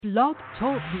Blog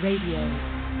Talk Radio.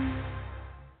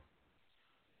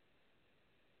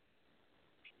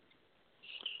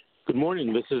 Good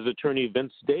morning. This is Attorney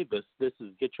Vince Davis. This is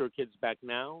Get Your Kids Back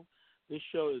Now. This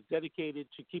show is dedicated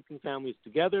to keeping families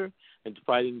together and to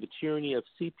fighting the tyranny of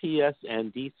CPS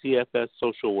and DCFS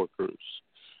social workers.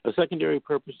 A secondary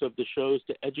purpose of the show is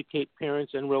to educate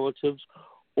parents and relatives,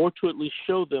 or to at least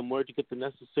show them where to get the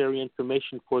necessary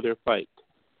information for their fight.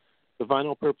 The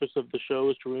final purpose of the show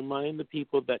is to remind the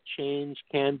people that change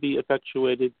can be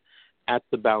effectuated at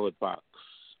the ballot box,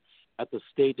 at the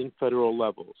state and federal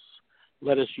levels.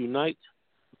 Let us unite,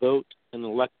 vote, and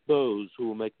elect those who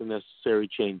will make the necessary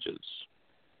changes.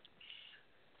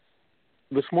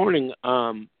 This morning,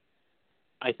 I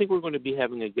think we're going to be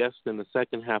having a guest in the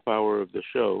second half hour of the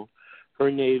show.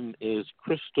 Her name is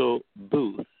Crystal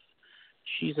Booth.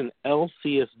 She's an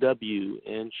LCSW,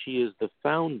 and she is the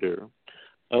founder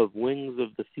of Wings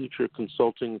of the Future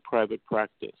Consulting Private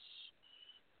Practice.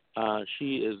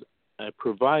 She is a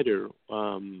provider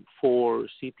for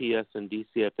CPS and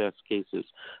DCFS cases,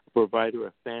 a provider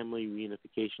of family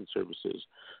reunification services.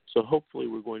 So hopefully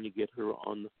we're going to get her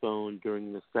on the phone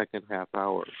during the second half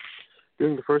hour.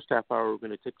 During the first half hour, we're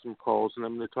going to take some calls, and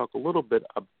I'm going to talk a little bit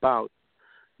about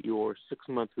your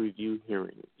 6-month review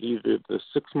hearing, either the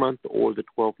 6-month or the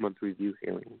 12-month review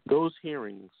hearing. Those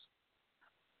hearings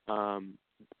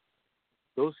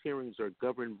are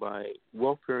governed by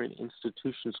Welfare and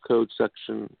Institutions Code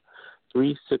Section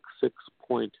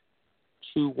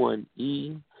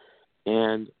 366.21E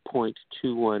and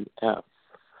 .21F.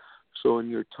 So in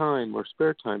your time or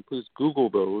spare time, please Google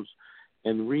those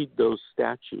and read those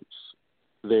statutes.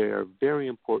 They are very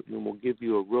important and will give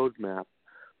you a roadmap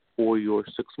for your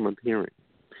 6-month hearing.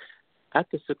 At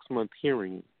the 6-month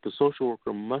hearing, the social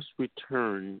worker must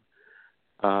return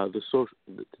the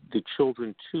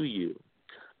children to you,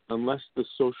 unless the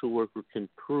social worker can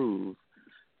prove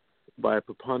by a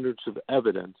preponderance of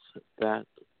evidence that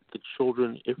the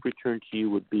children, if returned to you,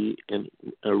 would be in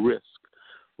a risk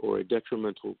or a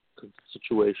detrimental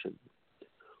situation.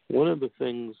 One of the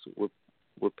things where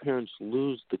parents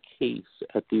lose the case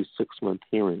at these 6-month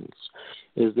hearings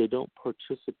is they don't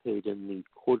participate in the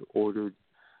court-ordered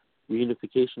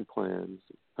reunification plans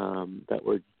that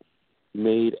were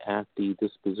made at the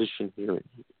disposition hearing.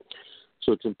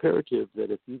 So it's imperative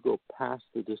that if you go past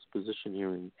the disposition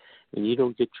hearing and you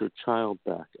don't get your child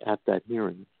back at that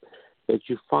hearing, that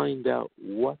you find out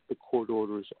what the court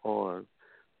orders are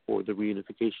for the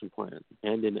reunification plan.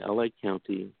 And in LA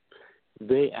County,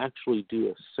 they actually do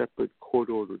a separate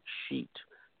court-ordered sheet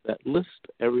that lists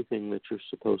everything that you're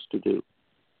supposed to do.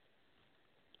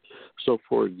 So,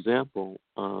 for example,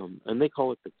 and they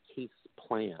call it the case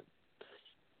plan,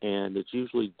 and it's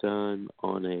usually done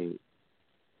on a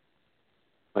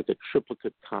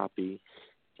triplicate copy,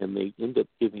 and they end up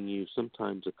giving you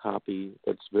sometimes a copy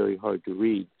that's very hard to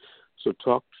read. So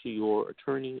talk to your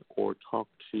attorney or talk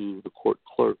to the court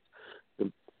clerk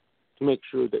to make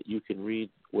sure that you can read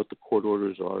what the court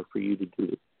orders are for you to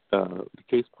do the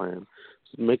case plan,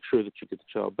 so make sure that you get the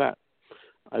child back.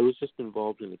 I was just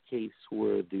involved in a case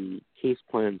where the case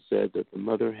plan said that the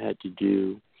mother had to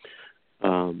do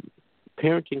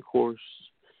parenting course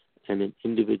and an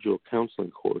individual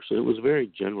counseling course. And it was very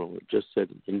general. It just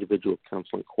said an individual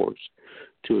counseling course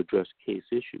to address case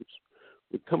issues.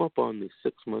 We come up on the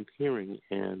 6-month hearing,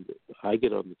 and I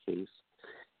get on the case,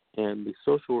 and the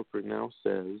social worker now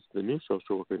says, the new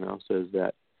social worker now says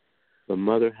that the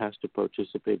mother has to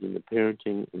participate in the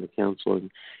parenting and the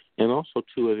counseling, and also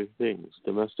 2 other things,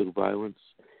 domestic violence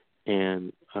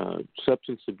and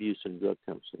substance abuse and drug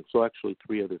counseling. So actually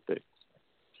 3 other things.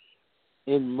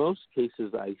 In most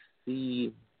cases, I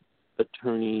see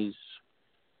attorneys,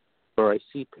 or I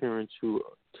see parents who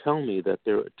tell me that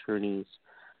their attorneys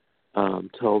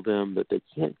tell them that they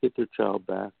can't get their child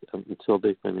back until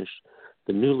they finish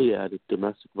the newly added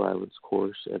domestic violence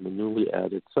course and the newly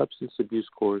added substance abuse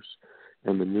course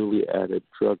and the newly added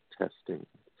drug testing.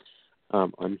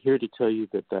 I'm here to tell you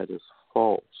that that is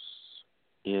false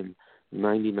in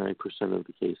 99% of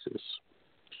the cases.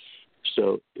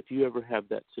 So if you ever have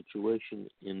that situation,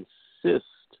 insist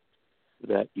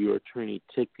that your attorney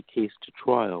take the case to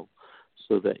trial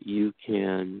so that you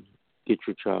can get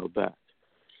your child back.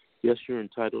 Yes, you're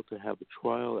entitled to have a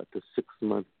trial at the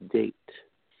 6-month date.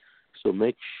 So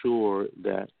make sure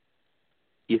that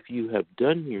if you have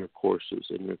done your courses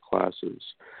and your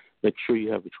classes, make sure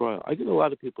you have a trial. I get a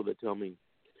lot of people that tell me,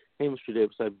 hey, Mr.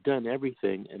 Davis, I've done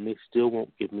everything, and they still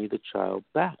won't give me the child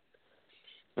back.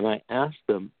 And I ask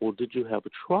them, well, did you have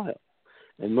a trial?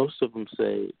 And most of them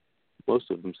say,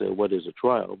 what is a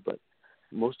trial? But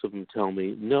most of them tell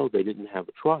me, no, they didn't have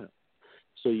a trial.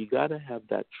 So you got to have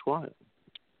that trial.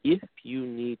 If you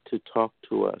need to talk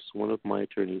to us, one of my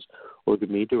attorneys, or to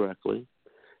me directly,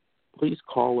 please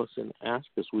call us and ask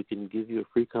us. We can give you a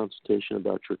free consultation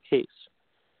about your case.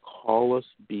 Call us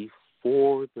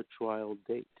before the trial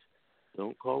date.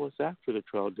 Don't call us after the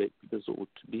trial date because it will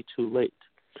be too late.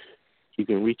 You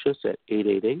can reach us at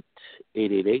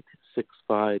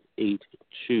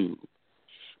 888-888-6582.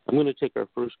 I'm going to take our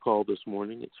first call this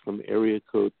morning. It's from area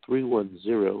code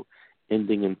 310,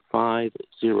 ending in 50.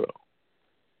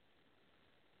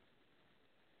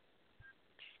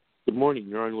 Good morning.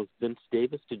 You're on with Vince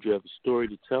Davis. Did you have a story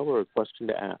to tell or a question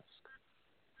to ask?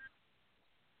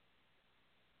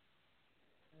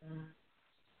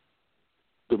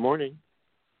 Good morning.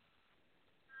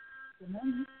 Good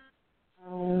morning.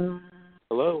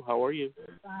 Hello, how are you?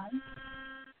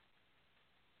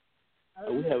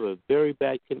 We have a very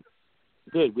bad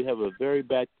Good. We have a very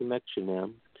bad connection,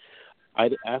 ma'am.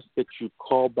 I'd ask that you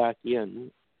call back in,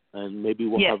 and maybe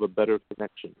we'll have a better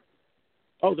connection.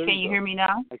 Oh, there you go. Can you hear me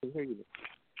now? I can hear you.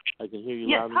 I can hear you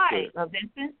yes, loud and hi, clear.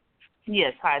 Vincent.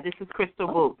 Yes, hi. This is Crystal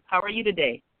Booth. How are you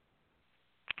today?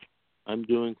 I'm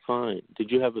doing fine.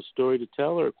 Did you have a story to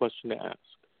tell or a question to ask?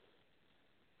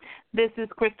 This is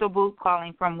Crystal Booth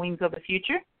calling from Wings of the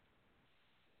Future.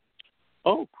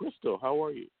 Oh, Crystal, how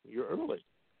are you? You're early.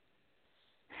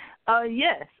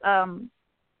 Yes. How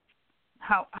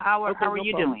are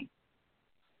you doing?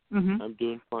 Mm-hmm. I'm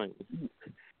doing fine.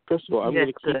 Crystal, I'm going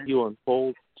to keep you on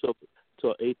hold till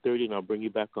 8:30, and I'll bring you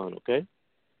back on. Okay?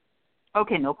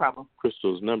 Okay, no problem.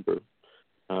 Crystal's number.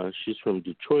 She's from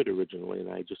Detroit originally, and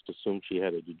I just assumed she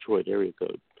had a Detroit area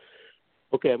code.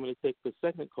 Okay, I'm going to take the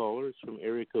second caller. It's from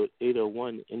area code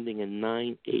 801, ending in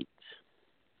 98.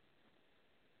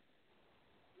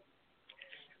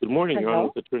 Good morning. Hello? You're on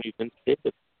with Attorney Vince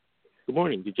Davis. Good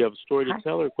morning. Did you have a story to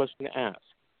tell or a question to ask?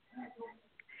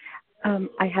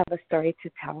 I have a story to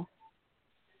tell.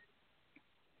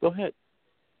 Go ahead.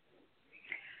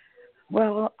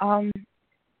 Well,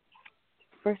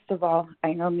 first of all,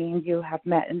 I know me and you have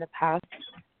met in the past,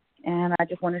 and I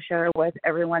just want to share it with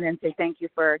everyone and say thank you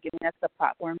for giving us the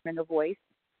platform and the voice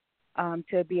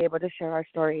to be able to share our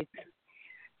stories.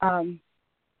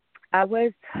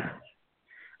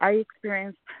 I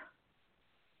experienced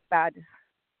bad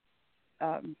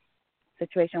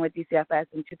situation with DCFS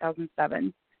in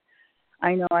 2007.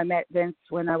 I know I met Vince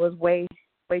when I was way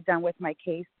done with my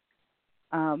case.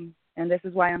 And this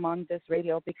is why I'm on this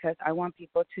radio, because I want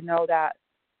people to know that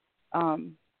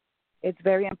it's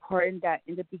very important that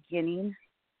in the beginning,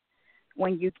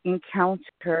 when you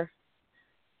encounter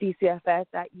DCFS,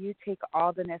 that you take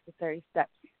all the necessary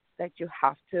steps that you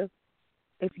have to.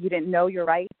 If you didn't know your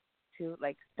rights, to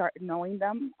start knowing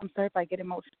them. I'm sorry if I get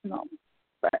emotional,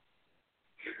 but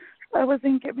I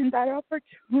wasn't given that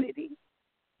opportunity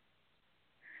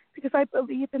because I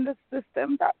believe in the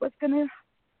system that was gonna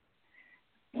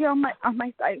be on my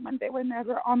side when they were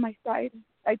never on my side.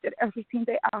 I did everything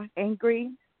they asked.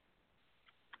 Angry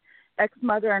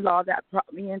ex-mother-in-law that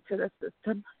brought me into the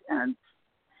system and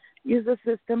used the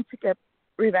system to get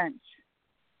revenge.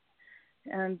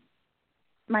 And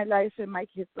my life and my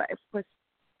kids' life was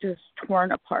just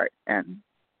torn apart, and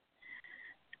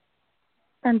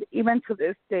even to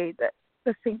this day, that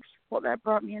the same people that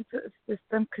brought me into the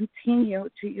system continue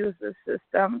to use the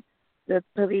system, the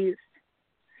police,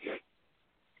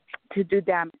 to do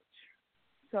damage.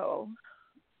 So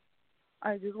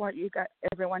I just want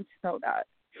everyone to know that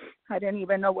I didn't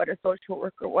even know what a social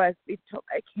worker was until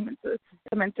I came into the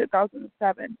system in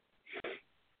 2007.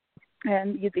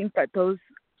 And you think that those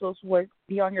would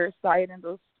be on your side, and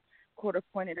those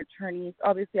court-appointed attorneys.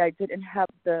 Obviously, I didn't have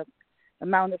the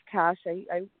amount of cash.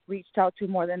 I reached out to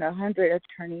more than 100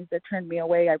 attorneys that turned me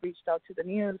away. I reached out to the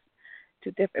news,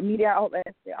 to different media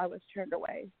outlets. I was turned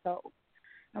away. So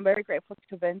I'm very grateful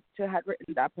to Vince to have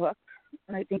written that book.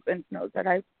 And I think Vince knows that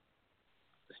I've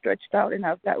stretched out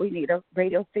enough that we need a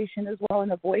radio station as well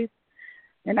and a voice.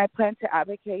 And I plan to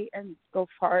advocate and go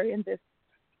far in this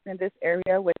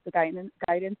area with the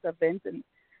guidance of Vince and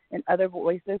other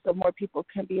voices, so more people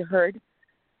can be heard.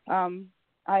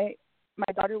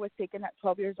 My daughter was taken at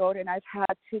 12 years old, and I've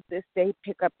had to this day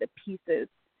pick up the pieces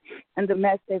and the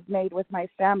mess they've made with my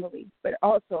family. But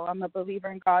also, I'm a believer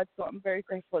in God, so I'm very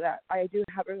grateful that I do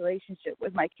have a relationship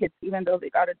with my kids, even though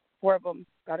 4 of them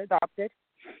got adopted.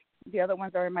 The other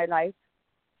ones are in my life.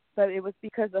 But it was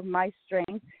because of my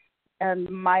strength and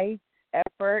my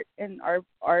effort and our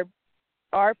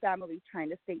family trying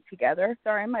to stay together.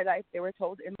 Sorry, in my life, they were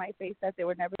told in my face that they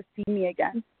would never see me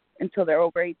again until they're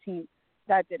over 18.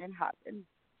 That didn't happen.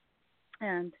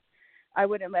 And I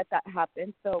wouldn't let that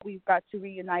happen. So we've got to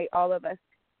reunite all of us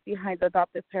behind the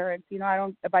adoptive parents. You know, I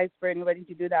don't advise for anybody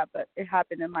to do that, but it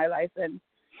happened in my life, and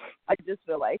I just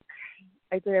feel like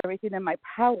I did everything in my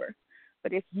power.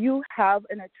 But if you have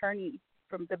an attorney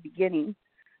from the beginning,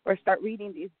 or start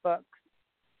reading these books,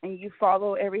 and you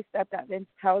follow every step that Vince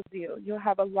tells you, you'll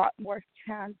have a lot more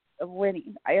chance of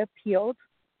winning. I appealed,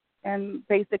 and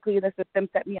basically the system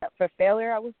set me up for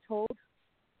failure, I was told.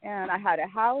 And I had a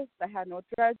house. I had no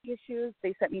drug issues.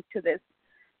 They sent me to this.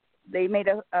 They made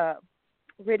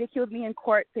ridiculed me in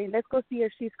court, saying, let's go see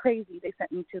if she's crazy. They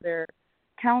sent me to their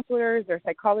counselors or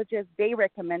psychologists. They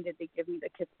recommended they give me the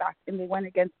kids back, and they went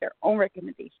against their own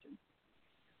recommendations.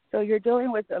 So you're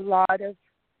dealing with a lot of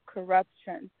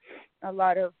corruption, a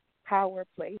lot of power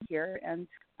play here, and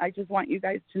I just want you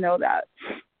guys to know that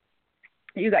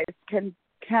you guys can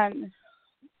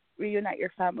reunite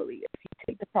your family if you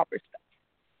take the proper steps.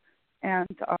 And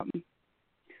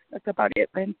that's about it,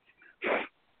 Vince.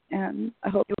 And I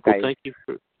hope you guys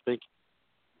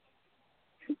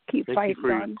keep fighting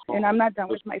on. And I'm not done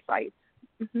with my fight.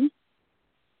 Mm-hmm.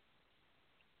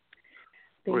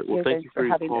 Thank you, Vince, for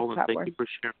having this platform. Thank you for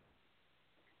sharing.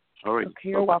 All right. Okay,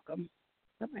 you're welcome.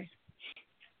 Bye-bye.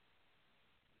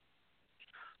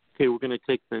 Okay, we're going to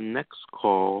take the next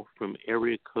call from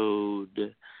area code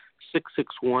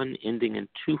 661 ending in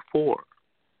 24.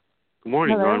 Good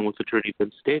morning. Hello. You're on with Attorney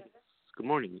Vince Davis. Good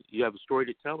morning. You have a story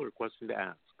to tell or a question to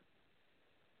ask?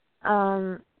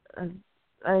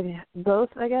 Both,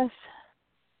 I guess.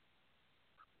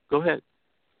 Go ahead.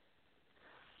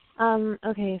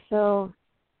 Okay, so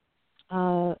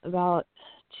about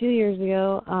 2 years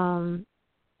ago,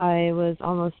 I was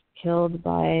almost killed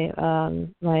by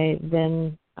my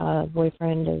then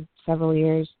boyfriend of several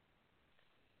years.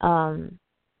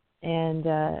 And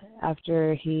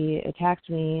after he attacked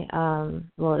me,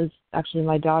 well, it was actually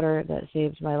my daughter that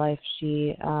saved my life.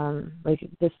 She,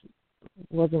 this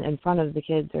wasn't in front of the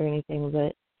kids or anything,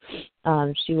 but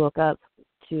she woke up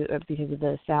because of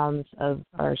the sounds of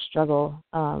our struggle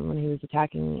when he was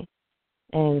attacking me.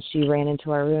 And she ran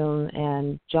into our room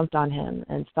and jumped on him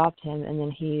and stopped him. And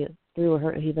then he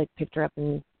picked her up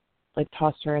and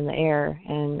tossed her in the air.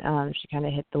 And she kind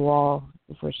of hit the wall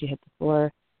before she hit the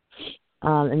floor.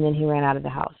 And then he ran out of the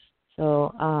house.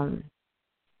 So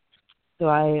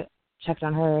I checked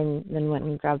on her and then went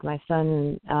and grabbed my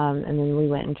son, and then we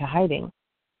went into hiding.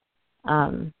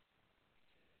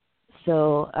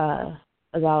 So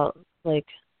about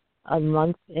a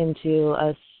month into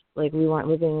us, we weren't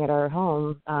living at our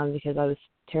home because I was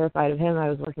terrified of him. I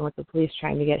was working with the police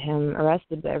trying to get him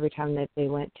arrested, but every time that they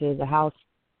went to the house,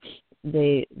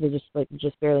 they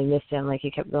just barely missed him.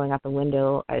 He kept going out the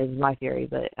window, is my theory.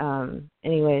 But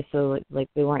anyway, so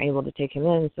they weren't able to take him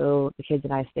in, so the kids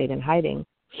and I stayed in hiding.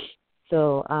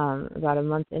 So about a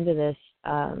month into this,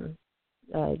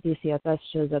 DCFS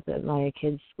shows up at my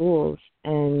kids' schools,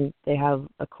 and they have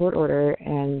a court order,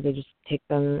 and they just take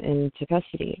them into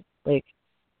custody.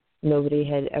 Nobody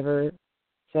had ever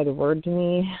said a word to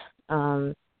me,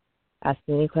 asked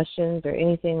me any questions or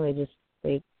anything.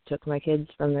 They took my kids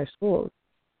from their schools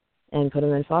and put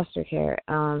them in foster care.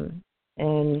 And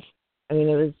I mean,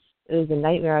 it was a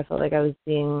nightmare. I felt like I was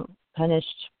being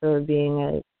punished for being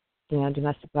a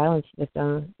domestic violence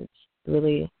victim. It's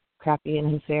really crappy and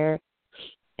unfair.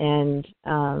 And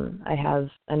I have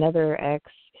another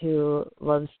ex who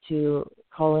loves to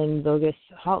call in bogus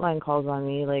hotline calls on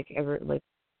me,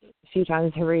 a few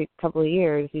times every couple of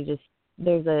years.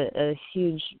 There's a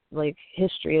huge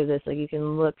history of this. You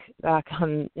can look back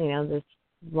on this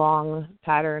long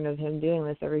pattern of him doing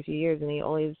this every few years, and he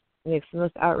always makes the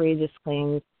most outrageous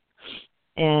claims.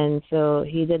 And so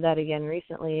he did that again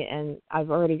recently, and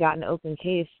I've already got an open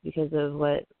case because of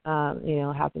what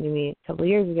happened to me a couple of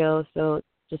years ago. So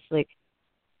just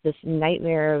this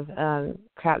nightmare of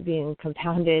crap being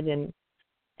compounded, and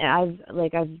I've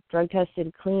drug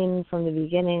tested clean from the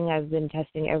beginning. I've been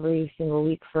testing every single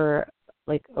week for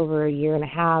over a year and a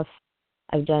half.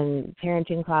 I've done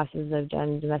parenting classes. I've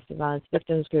done domestic violence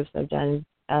victims groups. I've done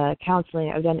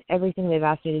counseling. I've done everything they've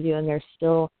asked me to do, and they're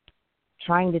still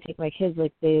trying to take my kids.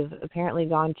 They've apparently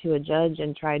gone to a judge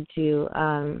and tried to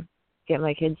get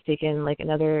my kids taken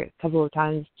another couple of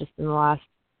times just in the last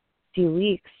few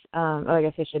weeks. I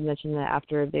guess I should mention that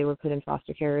after they were put in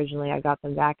foster care originally, I got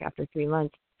them back after 3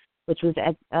 months, which was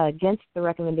against the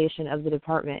recommendation of the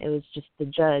department. It was just the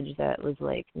judge that was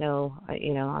no,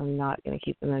 I'm not going to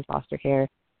keep them in foster care.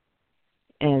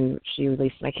 And she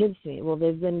released my kids to me. Well,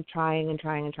 they've been trying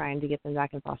to get them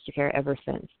back in foster care ever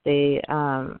since. They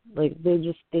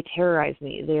terrorize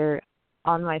me. They're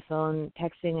on my phone,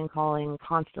 texting and calling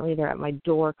constantly. They're at my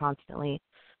door constantly.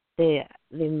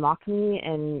 they mock me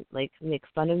and like make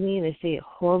fun of me. They say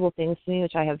horrible things to me,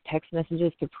 which I have text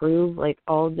messages to prove. Like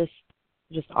all of this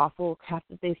just awful crap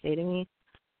that they say to me.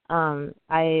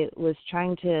 I was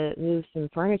trying to move some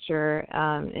furniture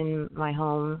in my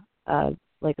home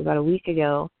like about a week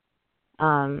ago.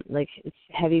 Like it's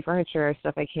heavy furniture,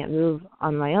 stuff I can't move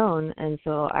on my own, and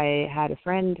so I had a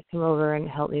friend come over and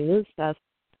help me move stuff.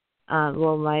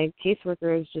 Well, my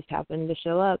caseworkers just happened to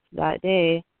show up that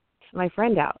day, my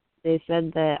friend out. They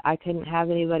said that I couldn't have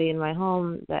anybody in my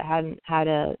home that hadn't had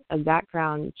a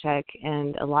background check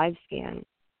and a live scan.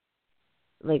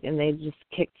 Like, and they just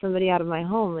kicked somebody out of my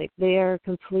home. Like, they are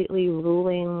completely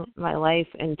ruling my life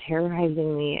and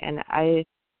terrorizing me, and I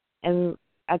am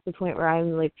at the point where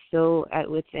I'm like so at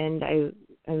wit's end.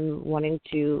 I'm wanting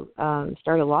to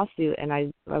start a lawsuit, and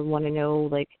I want to know,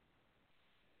 like,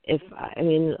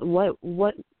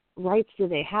 what rights do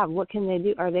they have? What can they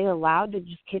do? Are they allowed to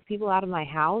just kick people out of my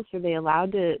house? Are they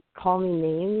allowed to call me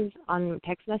names on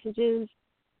text messages?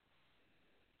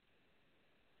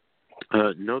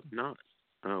 No, they're not.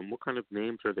 What kind of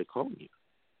names are they calling you?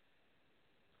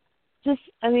 Just,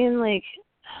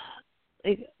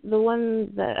 like the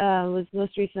one that was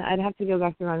most recent, I'd have to go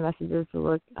back through my messages to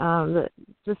look. But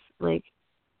just like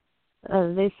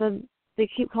they said, they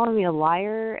keep calling me a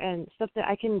liar and stuff that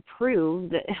I can prove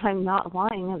that I'm not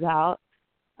lying about.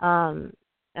 One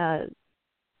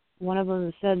of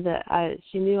them said that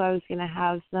she knew I was going to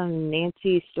have some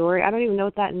Nancy story. I don't even know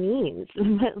what that means,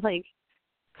 but like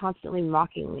constantly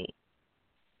mocking me.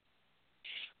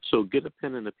 So get a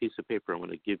pen and a piece of paper. I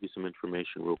want to give you some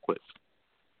information real quick.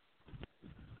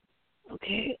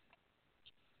 Okay.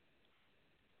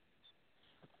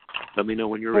 Let me know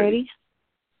when you're ready.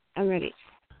 I'm ready.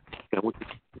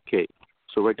 Okay.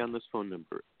 So write down this phone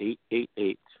number,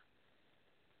 888.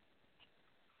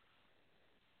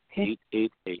 Okay.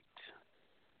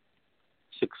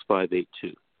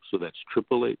 888-6582. So that's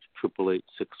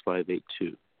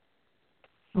 888-888-6582.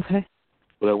 Okay.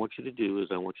 What I want you to do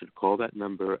is I want you to call that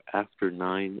number after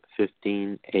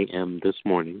 9:15 a.m. this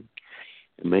morning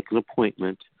and make an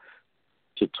appointment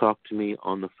to talk to me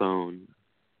on the phone.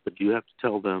 But you have to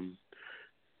tell them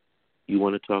you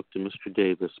want to talk to Mr.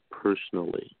 Davis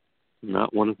personally,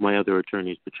 not one of my other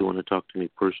attorneys, but you want to talk to me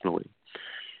personally.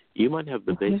 You might have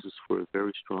the basis for a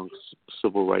very strong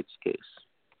civil rights case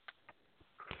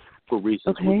for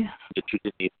reasons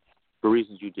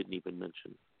you didn't even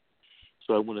mention.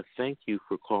 So I want to thank you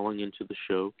for calling into the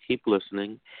show. Keep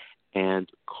listening and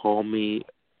call me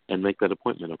and make that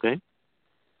appointment, okay?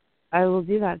 I will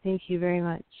do that. Thank you very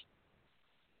much.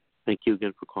 Thank you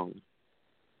again for calling.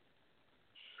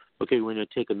 Okay, we're going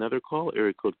to take another call,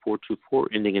 area code 424,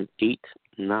 ending in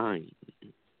 89.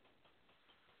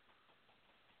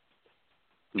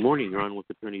 Good morning. You're on with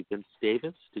Attorney Vince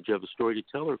Davis. Did you have a story to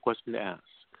tell or a question to ask?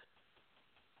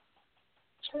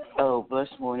 Oh,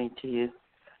 blessed morning to you.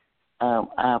 I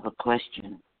have a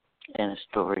question and a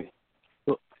story.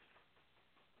 Go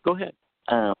ahead.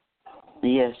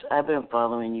 Yes, I've been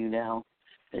following you now.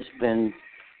 It's been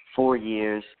 4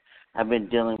 years. I've been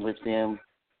dealing with them.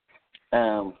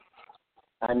 I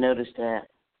noticed that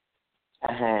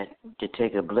I had to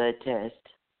take a blood test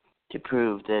to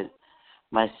prove that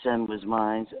my son was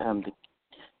mine.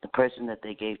 The person that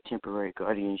they gave temporary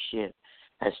guardianship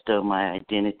had stole my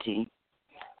identity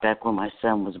back when my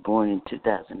son was born in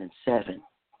 2007.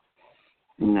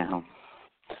 Now,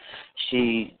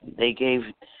 they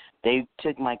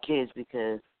took my kids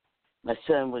because my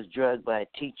son was drugged by a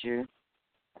teacher,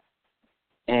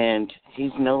 and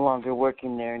he's no longer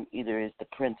working there, and either is the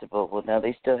principal. Well, now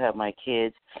they still have my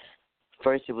kids.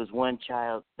 First it was one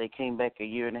child. They came back a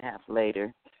year and a half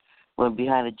later, went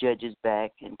behind the judge's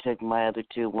back and took my other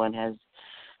two. One has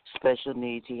special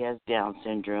needs. He has Down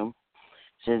syndrome.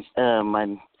 Since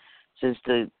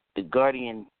the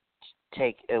guardian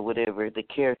the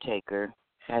caretaker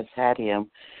has had him,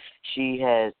 he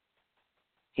has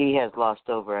lost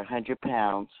over 100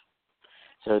 pounds.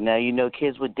 So now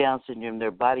kids with Down syndrome,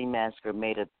 their body masks are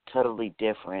made totally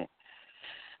different.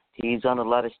 He's on a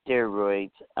lot of steroids.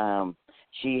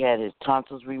 She had his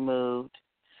tonsils removed.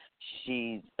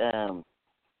 He's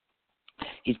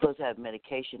supposed to have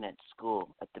medication at school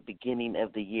at the beginning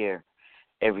of the year,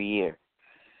 every year.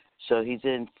 So he's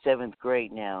in 7th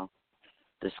grade now.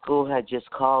 The school had just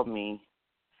called me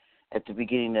at the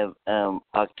beginning of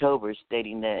October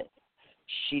stating that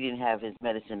she didn't have his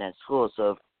medicine at school.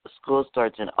 So if school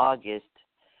starts in August,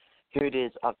 here it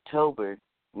is October,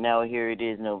 now here it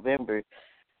is November,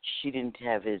 she didn't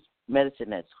have his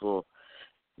medicine at school.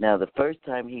 Now, the first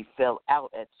time he fell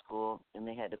out at school, and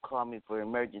they had to call me for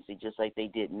emergency, just like they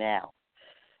did now.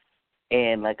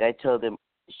 And like I told them,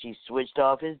 she switched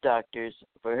off his doctors.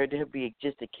 For her to be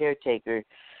just a caretaker,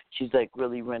 she's like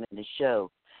really running the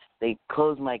show. They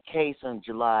closed my case on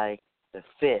July the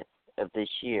 5th of this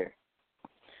year.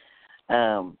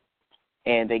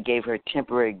 And they gave her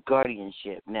temporary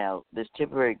guardianship. Now, this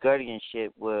temporary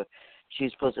guardianship where she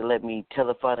was supposed to let me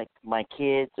telephonic my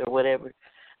kids or whatever.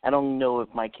 I don't know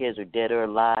if my kids are dead or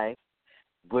alive,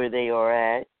 where they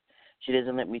are at. She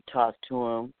doesn't let me talk to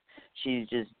them. She's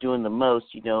just doing the most,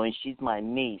 and she's my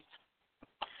niece.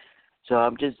 So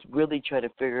I'm just really trying to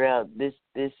figure out this.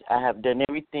 I have done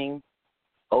everything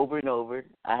over and over.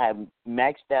 I have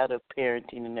maxed out of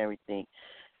parenting and everything.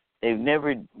 They've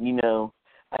never,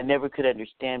 I never could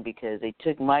understand because they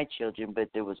took my children, but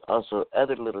there was also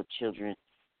other little children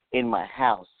in my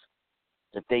house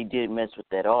that they didn't mess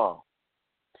with at all.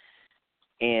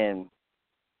 And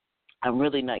I'm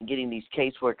really not getting these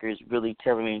caseworkers really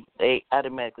telling me, they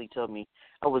automatically told me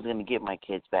I wasn't going to get my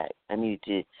kids back. I needed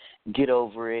to get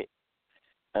over it,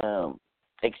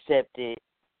 accept it,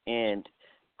 and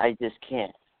I just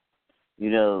can't.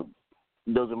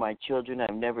 Those are my children.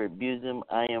 I've never abused them.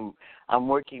 I'm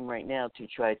working right now to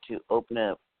try to open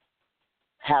up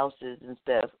houses and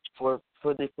stuff for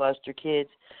the foster kids.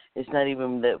 It's not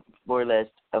even more or less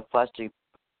a foster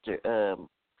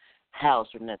house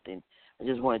or nothing. I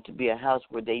just want it to be a house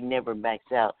where they never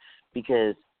max out,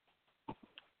 because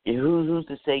who's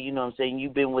to say,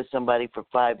 you've been with somebody for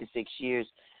 5 to 6 years,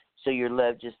 so your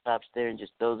love just stops there and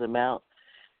just throws them out?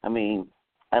 I mean,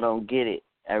 I don't get it.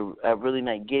 I'm really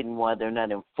not getting why they're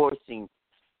not enforcing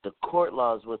the court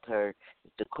laws with her.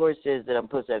 If the court says that I'm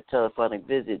supposed to have telephonic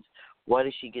visits, why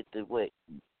does she get to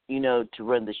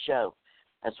run the show?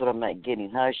 That's what I'm not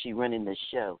getting. How is she running the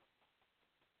show?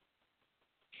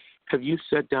 Have you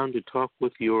sat down to talk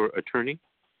with your attorney?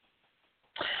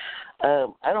 I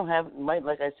don't have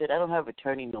like I said, I don't have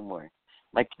attorney no more.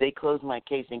 They closed my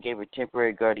case and gave her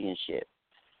temporary guardianship.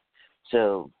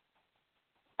 So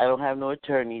I don't have no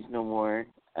attorneys no more.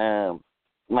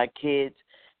 My kids,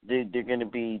 they're going to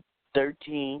be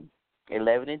 13,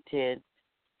 11, and 10.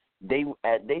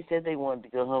 They said they wanted to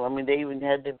go home. I mean, they even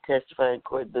had them testify in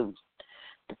court. The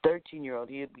 13-year-old,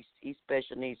 he's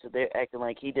special needs, so they're acting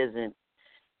like he doesn't.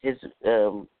 His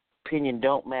opinion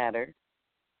don't matter.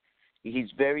 He's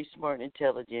very smart and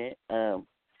intelligent.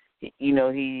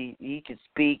 He can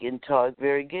speak and talk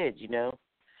very good,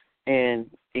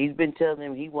 And he's been telling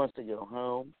them he wants to go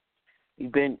home.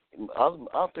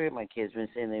 All three of my kids been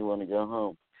saying they want to go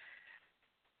home.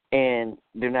 And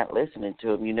they're not listening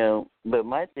to him, But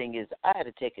my thing is I had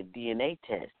to take a DNA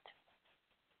test.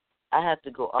 I have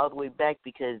to go all the way back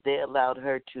because they allowed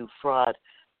her to fraud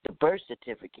the birth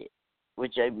certificate,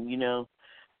 which I've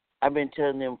been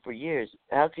telling them for years.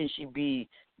 How can she be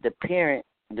the parent,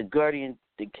 the guardian,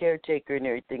 the caretaker, and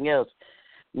everything else?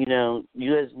 You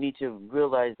guys need to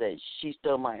realize that she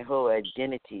stole my whole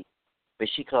identity, but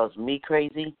she calls me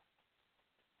crazy.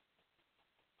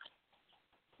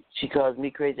 She calls me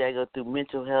crazy. I go through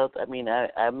mental health. I mean,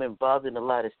 I'm involved in a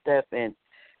lot of stuff, and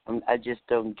I just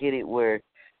don't get it, where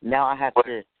now I have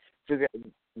to figure out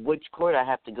which court I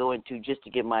have to go into just to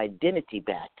get my identity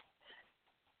back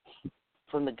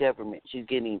from the government. She's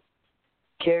getting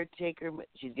caretaker,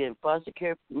 she's getting foster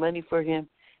care money for him,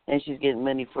 and she's getting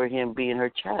money for him being her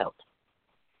child.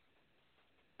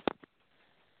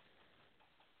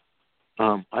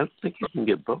 I don't think you can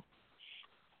get both.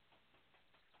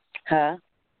 Huh?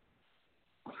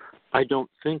 I don't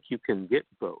think you can get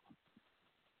both.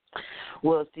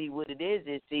 Well, see, what it is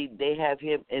they have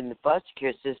him in the foster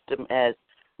care system as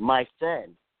my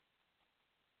son.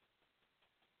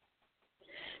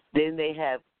 Then they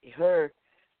have her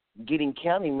getting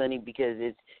county money because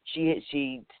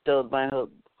she stole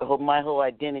my whole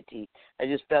identity. I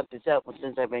just found this out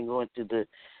since I've been going through the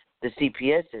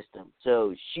CPS system.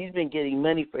 So she's been getting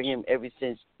money for him ever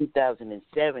since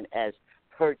 2007 as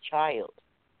her child.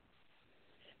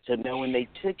 So now when they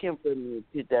took him from me in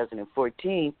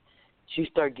 2014, she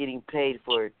started getting paid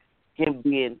for him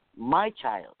being my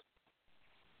child.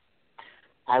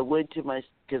 I went to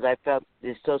because I found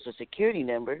this Social Security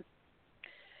number.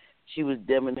 She was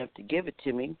dumb enough to give it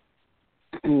to me,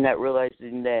 not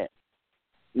realizing that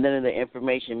none of the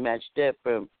information matched up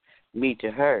from me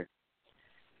to her.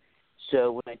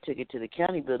 So when I took it to the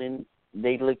county building,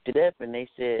 they looked it up and they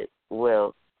said,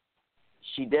 well,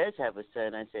 she does have a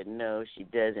son. I said, no, she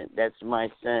doesn't. That's my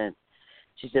son.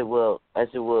 She said, well, I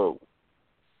said, well,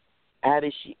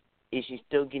 is she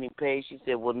still getting paid? She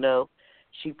said, well, no.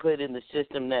 She put in the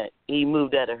system that he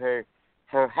moved out of her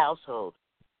household.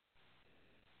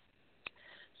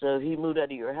 So if he moved out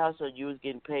of your household, you was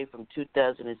getting paid from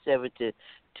 2007 to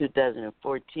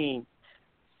 2014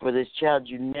 for this child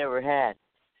you never had.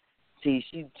 See,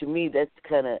 to me, that's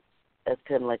kind of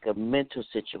like a mental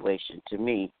situation to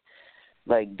me.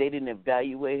 Like, they didn't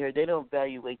evaluate her. They don't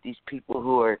evaluate these people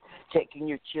who are taking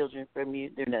your children from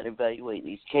you. They're not evaluating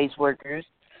these caseworkers.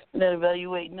 They're not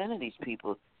evaluating none of these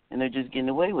people, and they're just getting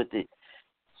away with it.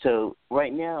 So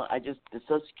right now, the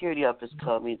Social Security office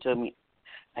called me and told me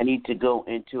I need to go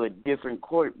into a different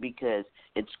court because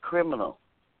it's criminal.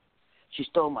 She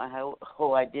stole my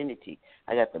whole identity.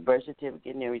 I got the birth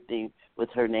certificate and everything with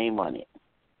her name on it.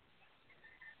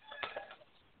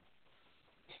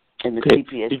 And the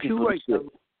CPS Did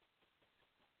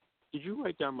you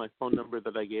write down my phone number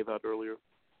that I gave out earlier?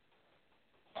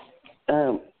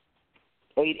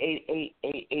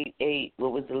 888-888.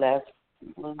 What was the last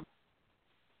one?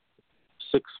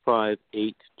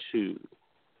 6582.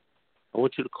 I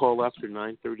want you to call after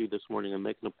 9:30 this morning and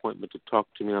make an appointment to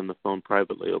talk to me on the phone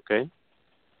privately, okay?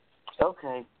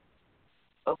 Okay.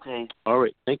 All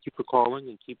right. Thank you for calling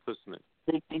and keep listening.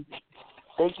 Thank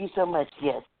you so much,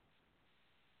 yes.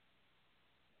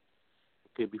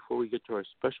 Okay, before we get to our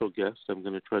special guest, I'm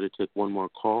going to try to take one more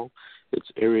call.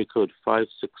 It's area code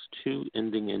 562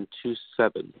 ending in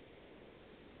 27.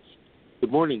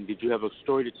 Good morning. Did you have a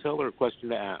story to tell or a question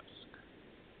to ask?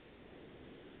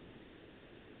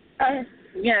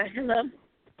 Yeah, hello.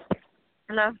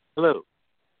 Hello.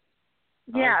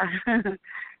 Yeah.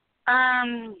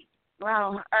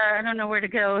 Wow, I don't know where to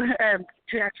go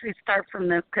to actually start from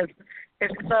this because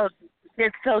it's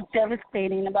so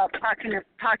devastating about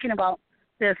talking about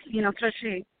this,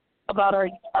 especially about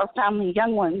our family,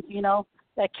 young ones,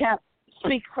 that can't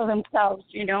speak for themselves,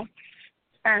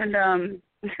 And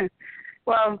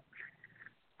well,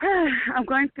 I'm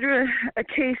going through a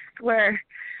case where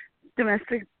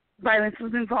domestic violence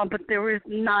was involved, but there was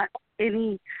not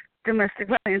any domestic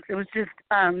violence. It was just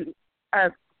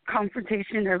a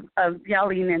confrontation of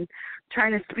yelling and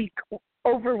trying to speak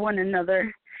over one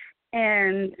another.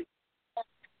 And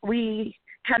we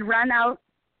had run out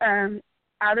of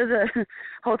the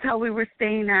hotel we were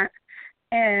staying at,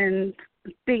 and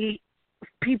the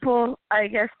people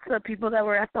that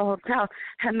were at the hotel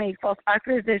had made false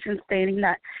accusations stating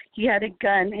that he had a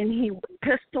gun and he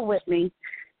pistol whipped me.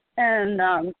 And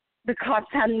the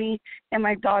cops had me and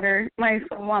my daughter, my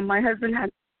husband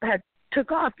had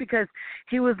took off because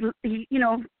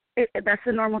that's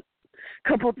a normal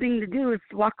couple thing to do is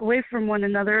to walk away from one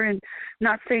another and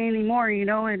not say anymore,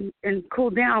 and cool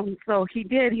down. So he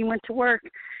did. He went to work,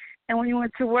 and when he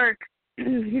went to work, he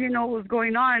didn't know what was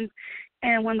going on.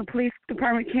 And when the police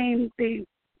department came, they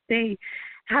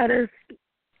had us,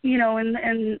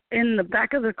 in the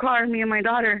back of the car, me and my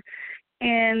daughter,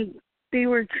 and they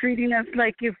were treating us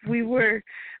like if we were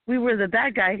the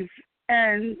bad guys.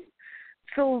 And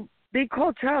so they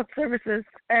called child services,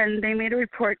 and they made a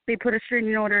report. They put a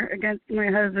restraining order against my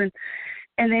husband,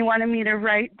 and they wanted me to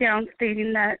write down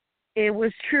stating that it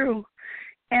was true.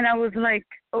 And I was like,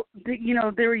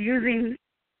 they were using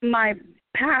my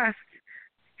past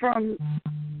from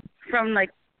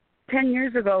like 10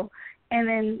 years ago, and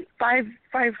then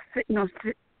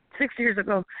 6 years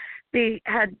ago, they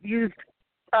had used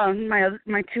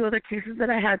my two other cases that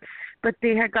I had, but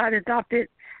they had got adopted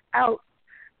out.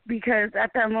 Because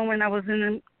at that moment I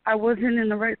wasn't in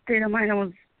the right state of mind. I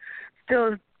was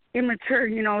still immature,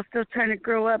 I was still trying to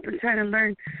grow up and trying to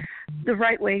learn the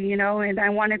right way, and I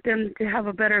wanted them to have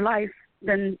a better life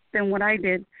than what I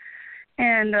did.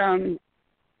 And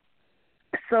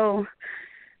so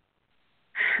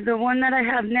the one that I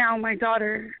have now, my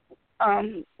daughter,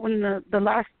 when the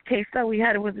last case that we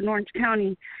had was in Orange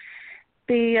County,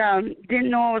 they didn't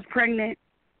know I was pregnant,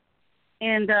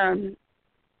 and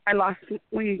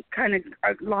we kind of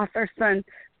lost our son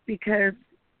because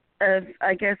of,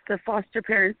 I guess, the foster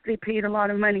parents. They paid a lot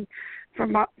of money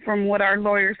from what our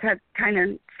lawyers had kind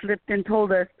of slipped and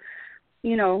told us.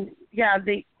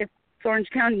 It's Orange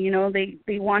County,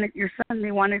 they wanted your son.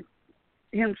 They wanted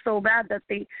him so bad that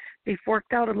they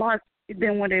forked out a lot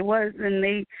than what it was, and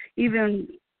they even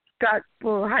got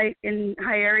in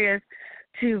high areas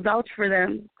to vouch for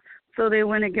them. So they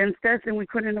went against us, and we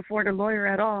couldn't afford a lawyer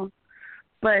at all.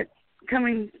 But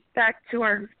coming back to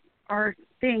our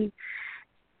thing,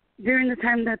 during the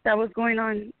time that was going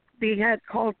on, they had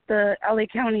called the LA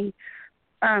County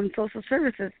Social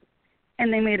Services,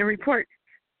 and they made a report.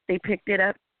 They picked it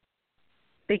up.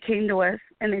 They came to us,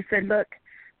 and they said, look,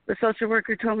 the social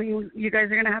worker told me you guys are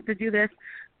going to have to do this.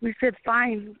 We said,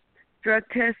 fine, drug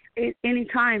tests any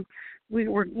time.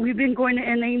 We've been going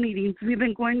to NA meetings. We've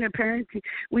been going to parenting.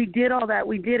 We did all that.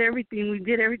 We did everything. We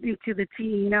did everything to the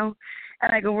T, And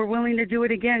I go, we're willing to do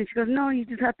it again. She goes, no, you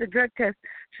just have to drug test.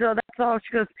 So that's all.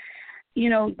 She goes,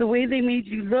 the way they made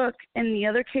you look in the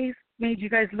other case made you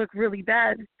guys look really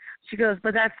bad. She goes,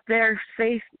 but that's their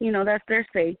say, that's their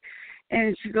say.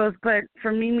 And she goes, but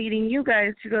for me meeting you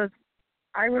guys, she goes,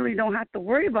 I really don't have to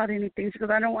worry about anything. She goes,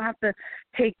 I don't have to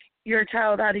take your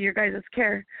child out of your guys'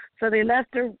 care. So they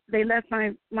left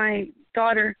my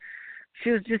daughter.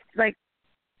 She was just like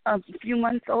a few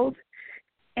months old.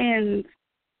 And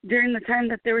during the time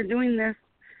that they were doing this,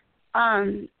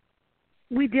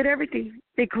 we did everything.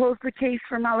 They closed the case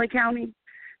from LA County.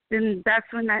 Then that's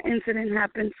when that incident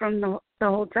happened from the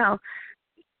hotel.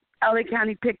 LA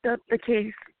County picked up the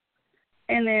case.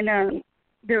 And then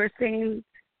they were saying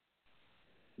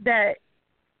that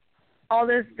all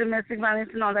this domestic violence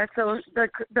and all that, so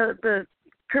the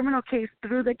criminal case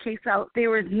threw the case out. There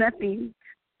was nothing.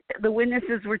 The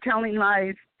witnesses were telling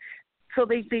lies. So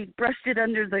they brushed it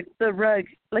under the rug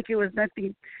like it was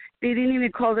nothing. They didn't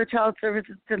even call the child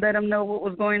services to let them know what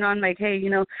was going on, like, hey,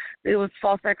 it was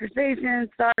false accusation,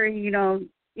 sorry,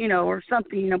 or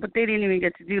something, but they didn't even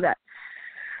get to do that.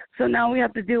 So now we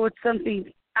have to deal with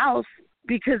something else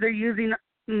because they're using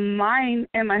mine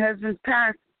and my husband's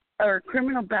past, our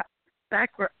criminal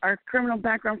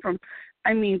background from,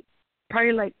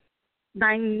 probably like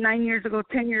 9 years ago,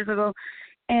 10 years ago,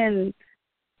 and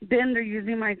then they're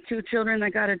using my 2 children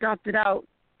that got adopted out.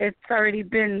 It's already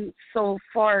been so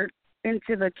far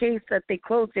into the case that they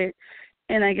closed it,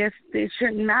 and I guess it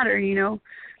shouldn't matter,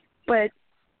 But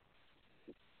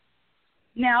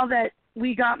now that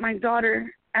we got my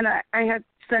daughter, and I had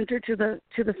sent her to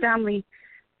the family,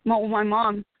 my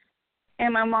mom,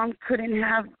 and my mom couldn't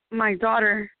have my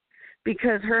daughter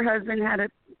because her husband had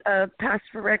a past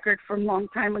for record from a long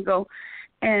time ago,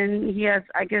 and he has,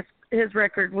 I guess, his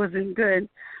record wasn't good.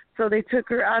 So they took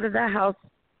her out of that house.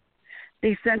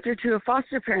 They sent her to a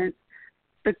foster parent.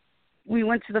 We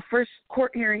went to the first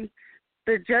court hearing.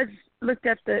 The judge looked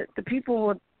at the people.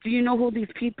 Well, do you know who these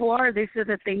people are? They said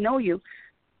that they know you.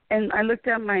 And I looked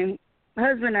at my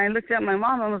husband. I looked at my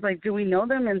mom. I was like, do we know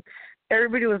them? And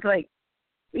everybody was like,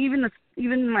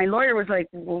 even my lawyer was like,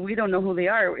 well, we don't know who they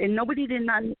are. And nobody did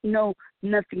not know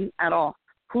nothing at all.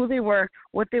 Who they were,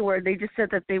 what they were. They just said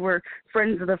that they were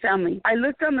friends of the family. I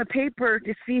looked on the paper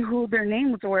to see who their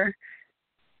names were.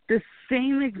 The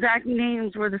same exact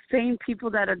names were the same people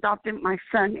that adopted my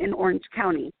son in Orange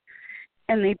County.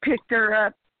 And they picked her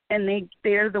up, and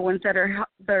they're the ones that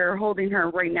are holding her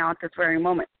right now at this very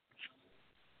moment.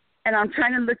 And I'm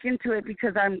trying to look into it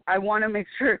because I want to make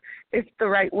sure it's the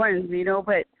right ones,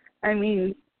 But,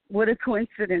 what a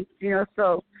coincidence,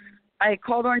 So I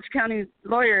called Orange County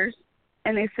lawyers,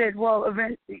 and they said, well,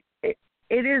 eventually, it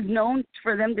is known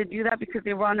for them to do that because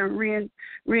they want to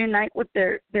reunite with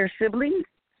their siblings.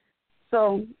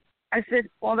 So I said,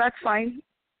 well, that's fine.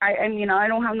 I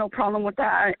don't have no problem with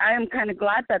that. I am kind of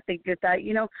glad that they did that,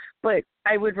 But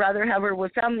I would rather have her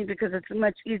with family because it's a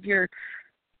much easier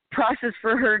process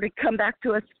for her to come back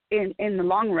to us in the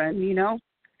long run,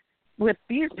 With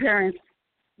these parents,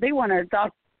 they want to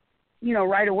adopt,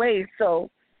 right away. So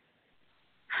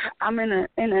I'm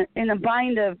in a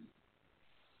bind of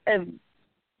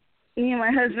me and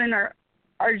my husband are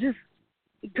just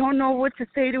don't know what to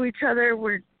say to each other.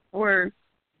 We're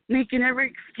making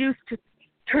every excuse to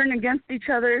turn against each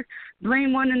other,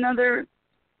 blame one another.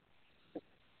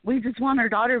 We just want our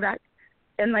daughter back.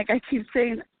 And like I keep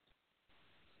saying,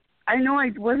 I know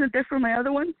I wasn't there for my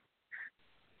other ones,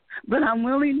 but I'm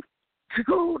willing to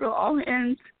go to all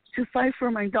ends to fight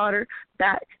for my daughter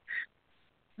back.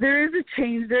 There is a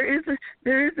change. There is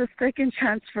a second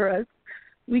chance for us.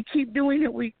 We keep doing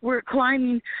it. We're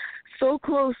climbing so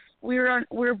close.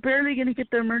 We're barely going to get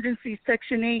the emergency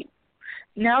Section 8.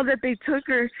 Now that they took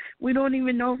her, we don't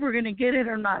even know if we're going to get it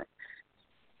or not.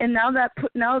 And now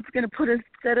it's going to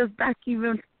set us back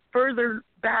even further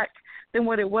back than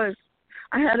what it was.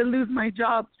 I had to lose my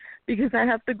job because I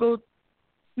have to go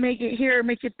make it here,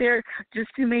 make it there, just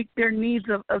to make their needs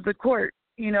of the court,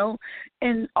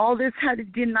 And all this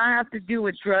did not have to do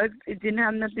with drugs. It didn't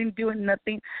have nothing to do with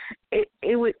nothing.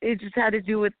 It just had to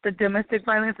do with the domestic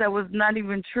violence that was not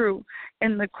even true.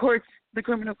 And the courts, the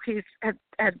criminal case had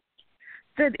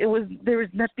said there was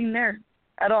nothing there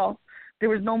at all. There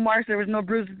was no marks, there was no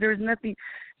bruises, there was nothing.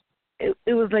 It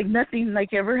was like nothing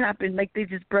like ever happened. Like they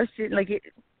just brushed it, like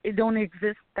it don't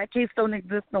exist. That case don't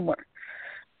exist no more.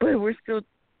 But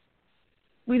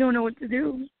we don't know what to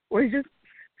do.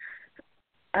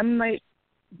 I'm like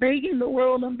begging the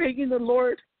world, I'm begging the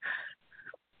Lord.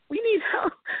 We need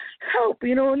help,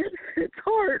 and it's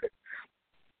hard.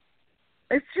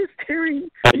 It's just tearing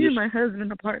me and my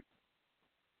husband apart.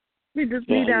 We just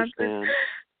need answers.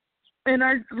 And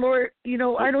our Lord,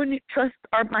 I don't trust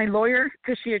my lawyer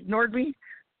because she ignored me.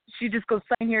 she just goes,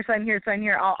 sign here, sign here, sign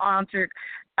here. I'll answer.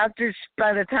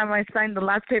 By the time I signed the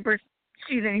last paper,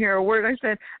 she didn't hear a word I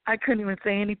said. I couldn't even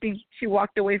say anything. She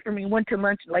walked away from me, went to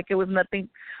lunch like it was nothing.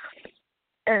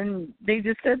 And they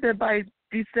just said that by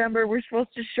December we're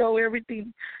supposed to show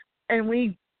everything. And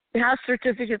we have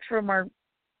certificates from our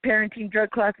parenting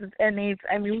drug classes, NAs.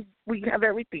 I mean, we have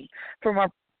everything from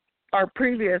our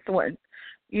previous one,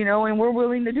 you know, and we're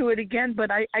willing to do it again. But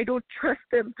I don't trust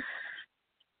them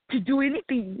to do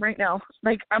anything right now.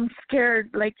 Like, I'm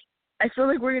scared. Like, I feel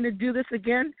like we're going to do this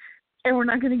again, and we're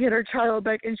not going to get our child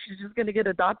back, and she's just going to get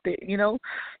adopted, you know?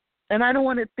 And I don't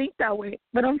want to think that way,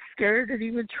 but I'm scared to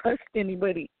even trust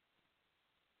anybody.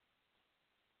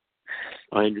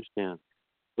 I understand.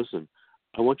 Listen,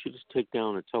 I want you to take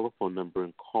down a telephone number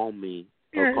and call me,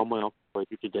 or call my office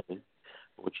later today. I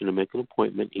want you to make an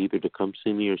appointment either to come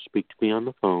see me or speak to me on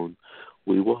the phone.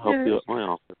 We will help you at my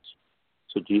office.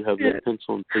 So do you have that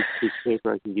pencil and piece of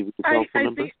paper? I can give you the telephone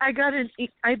number? I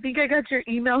think I got your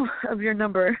email of your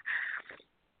number.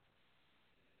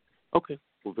 Okay.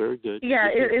 Well, very good. Yeah,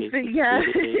 it's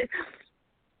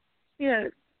yeah.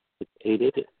 It's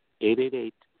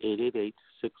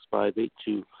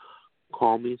 888-888-6582.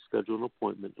 Call me, schedule an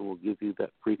appointment, and we'll give you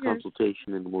that free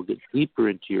consultation, and we'll get deeper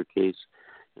into your case,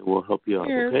 and we'll help you out,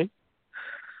 okay?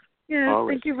 Yeah, all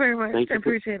right. Thank you very much. I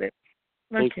appreciate it.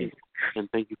 Thank you. And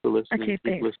thank you for listening. Okay,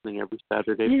 Keep listening every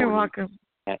Saturday You're morning welcome.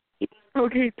 at 8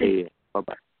 Okay, a.m.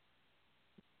 Bye-bye.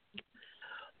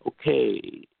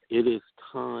 Okay, it is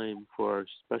time for our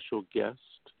special guest.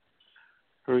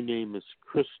 Her name is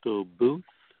Crystal Booth.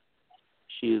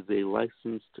 She is a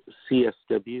licensed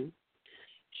CSW.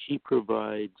 She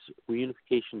provides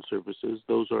reunification services.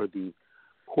 Those are the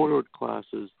court-ordered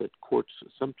classes that courts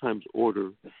sometimes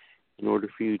order in order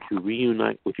for you to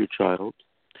reunite with your child.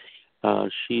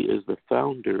 She is the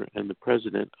founder and the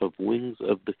president of Wings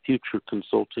of the Future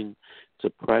Consulting. It's a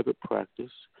private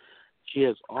practice. She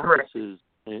has offices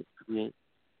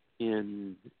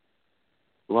in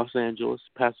Los Angeles,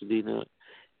 Pasadena,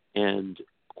 and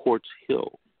Quartz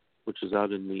Hill, which is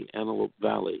out in the Antelope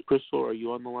Valley. Crystal, are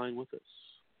you on the line with us?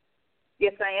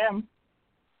 Yes, I am.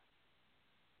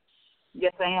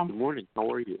 Yes, I am. Good morning.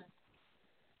 How are you?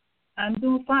 I'm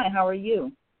doing fine. How are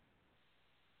you?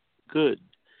 Good.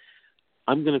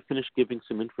 I'm going to finish giving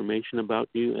some information about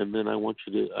you, and then I'm going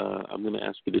to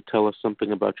ask you to tell us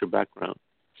something about your background.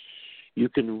 You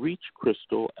can reach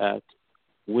Crystal at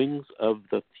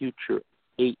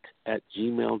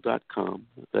wingsofthefuture8@gmail.com.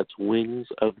 That's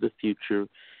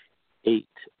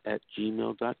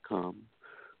wingsofthefuture8@gmail.com.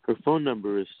 Her phone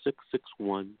number is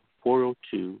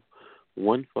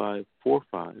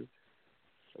 661-402-1545.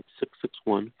 That's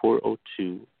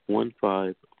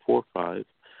 661-402-1545.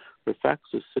 Her fax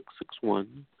is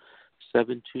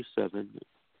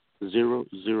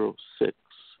 661-727-006.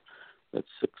 That's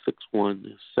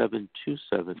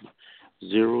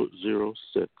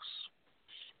 661-727-006.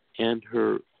 And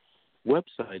her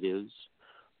website is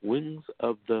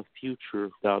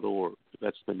wingsofthefuture.org.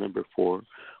 That's the number 4,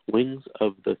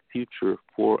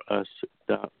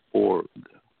 wingsofthefutureforus.org.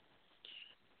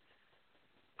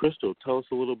 Crystal, tell us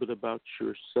a little bit about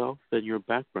yourself and your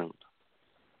background.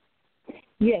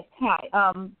 Yes, hi.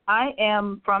 I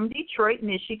am from Detroit,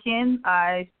 Michigan.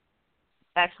 I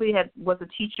actually was a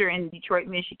teacher in Detroit,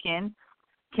 Michigan.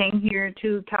 Came here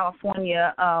to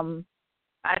California. I'm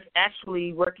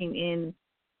actually working in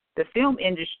the film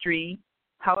industry.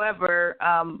 However,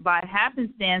 by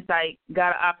happenstance, I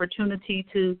got an opportunity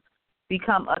to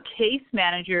become a case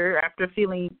manager after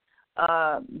feeling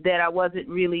that I wasn't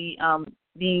really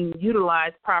being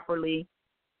utilized properly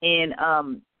in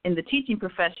the teaching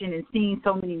profession, and seeing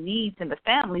so many needs in the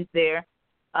families there.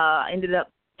 I ended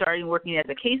up starting working as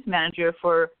a case manager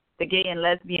for the gay and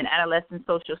lesbian adolescent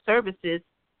social services,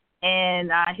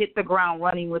 and I hit the ground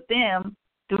running with them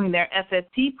doing their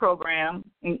FST program,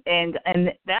 and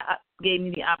that gave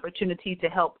me the opportunity to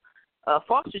help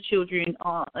foster children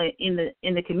in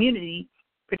the community,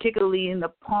 particularly in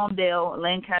the Palmdale,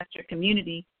 Lancaster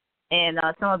community, and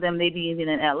some of them maybe even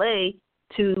in LA,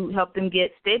 to help them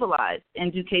get stabilized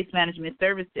and do case management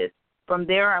services. From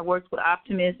there, I worked with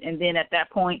Optimus, and then at that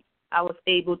point, I was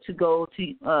able to go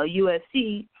to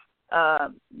USC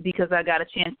because I got a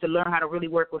chance to learn how to really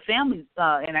work with families,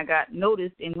 and I got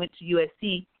noticed and went to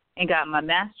USC and got my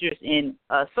master's in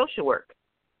social work.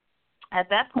 At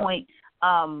that point,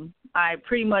 I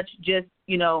pretty much just,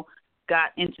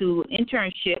 got into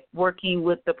internship working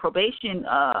with the probation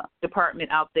department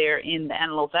out there in the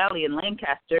Antelope Valley in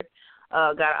Lancaster.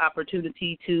 Got an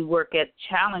opportunity to work at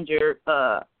Challenger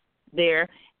there,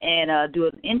 and do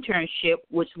an internship,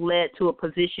 which led to a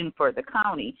position for the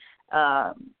county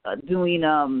doing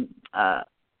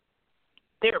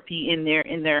therapy in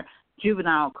their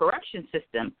juvenile correction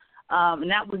system. And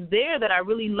that was there that I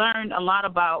really learned a lot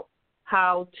about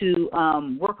how to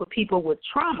work with people with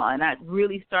trauma, and I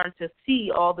really started to see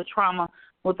all the trauma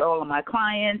with all of my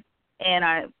clients, and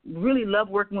I really loved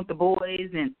working with the boys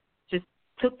and just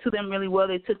took to them really well.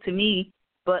 They took to me,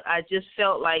 but I just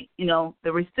felt like, the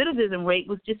recidivism rate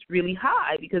was just really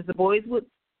high because the boys would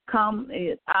come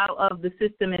out of the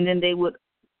system and then they would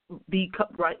be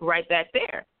right back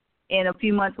there. And a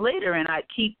few months later, and I'd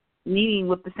keep meeting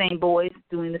with the same boys,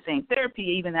 doing the same therapy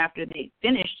even after they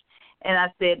finished, and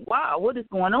I said, wow, what is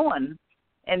going on?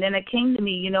 And then it came to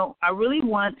me, I really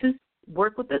want to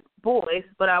work with the boys,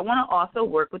 but I want to also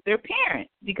work with their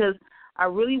parents because I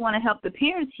really want to help the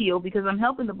parents heal because I'm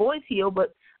helping the boys heal,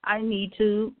 but I need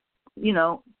to,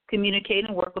 communicate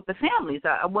and work with the families.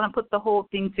 I want to put the whole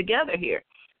thing together here.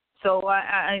 So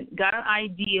I got an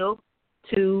idea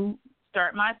to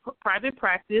start my private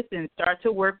practice and start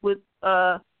to work with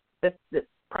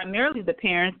primarily the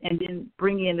parents and then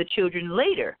bring in the children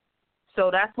later. So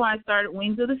that's why I started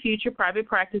Wings of the Future Private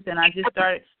Practice, and I just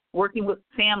started working with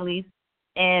families,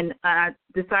 and I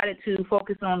decided to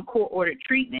focus on court-ordered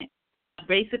treatment.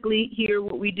 Basically, here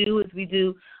what we do is we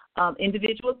do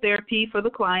individual therapy for the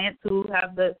clients who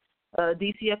have the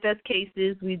DCFS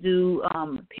cases. We do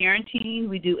parenting.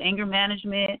 We do anger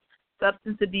management,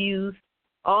 substance abuse,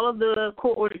 all of the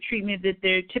court-ordered treatment that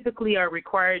they typically are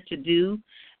required to do.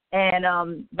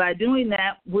 And by doing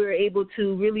that, we're able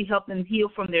to really help them heal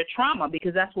from their trauma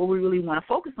because that's what we really want to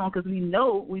focus on because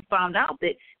we found out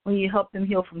that when you help them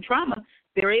heal from trauma,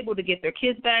 they're able to get their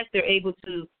kids back. They're able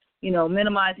to,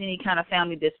 minimize any kind of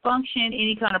family dysfunction,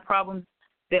 any kind of problems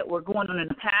that were going on in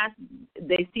the past.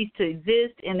 They cease to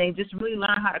exist, and they just really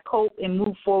learn how to cope and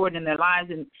move forward in their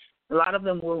lives. And a lot of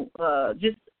them will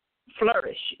just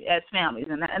flourish as families.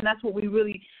 And that's what we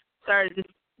really started to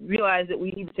realize that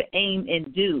we needed to aim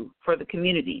and do for the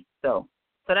community. So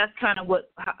that's kind of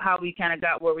how we kind of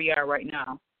got where we are right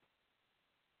now.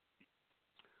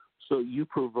 So you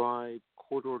provide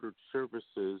court-ordered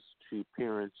services to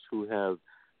parents who have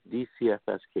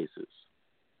DCFS cases.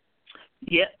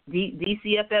 Yep,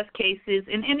 DCFS cases,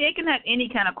 and they can have any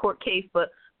kind of court case, but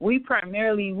we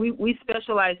primarily, we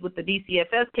specialize with the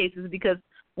DCFS cases because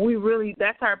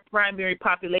that's our primary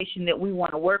population that we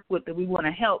want to work with, that we want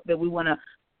to help, that we want to,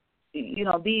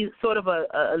 be sort of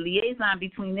a liaison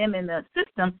between them and the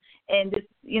system, and just,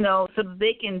 so that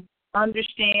they can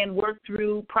understand, work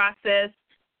through, process,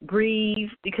 grieve,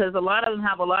 because a lot of them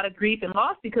have a lot of grief and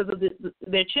loss because of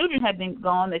their children have been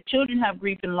gone. Their children have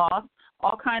grief and loss,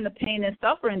 all kind of pain and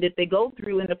suffering that they go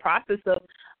through in the process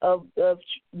of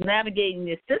navigating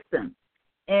this system.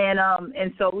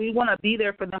 And so we want to be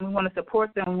there for them. We want to support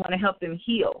them. We want to help them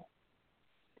heal.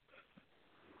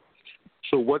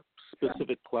 So what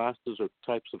specific classes or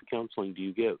types of counseling do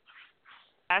you give?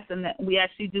 And we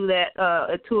actually do that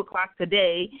at 2 o'clock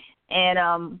today,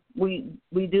 and we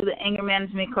do the anger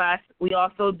management class. We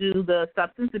also do the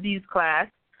substance abuse class,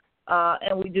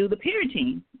 and we do the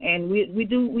parenting. And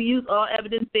we use all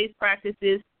evidence-based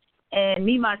practices. And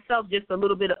me, myself, just a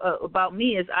little bit about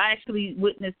me is I actually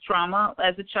witnessed trauma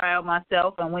as a child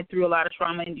myself. I went through a lot of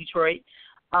trauma in Detroit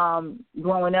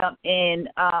growing up, and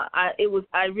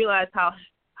I realized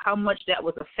how much that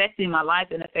was affecting my life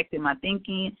and affecting my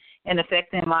thinking and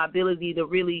affecting my ability to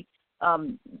really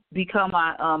become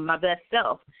my best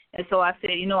self. And so I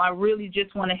said, I really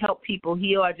just want to help people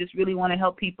heal. I just really want to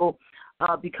help people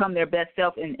become their best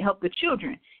self and help the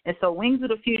children. And so Wings of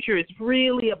the Future is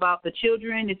really about the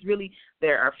children. It's really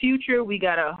our future. We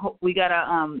gotta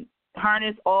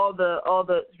harness all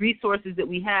the resources that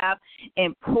we have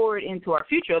and pour it into our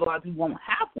future. Otherwise, we won't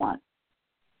have one.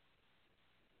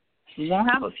 We won't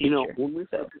have a future.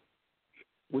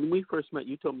 When we first met,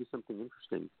 you told me something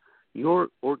interesting. Your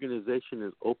organization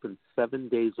is open 7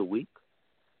 days a week?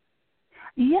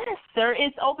 Yes, sir.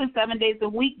 It's open 7 days a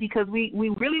week because we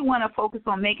really want to focus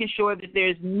on making sure that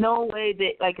there's no way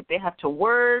that, like, if they have to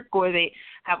work or they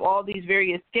have all these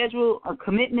various schedule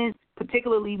commitments,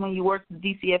 particularly when you work with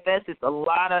DCFS, it's a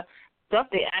lot of stuff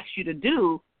they ask you to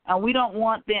do, and we don't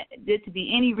want there to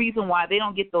be any reason why they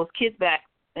don't get those kids back.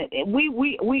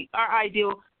 Our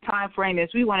ideal time frame is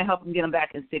we want to help them get them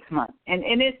back in 6 months, and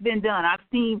it's been done. I've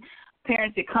seen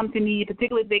parents that come to me,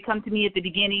 particularly if they come to me at the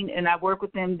beginning and I work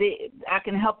with them, I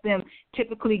can help them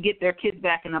typically get their kids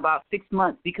back in about 6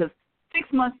 months, because 6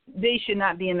 months, they should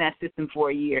not be in that system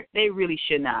for a year. They really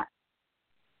should not.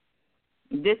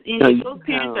 If those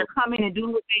parents are coming and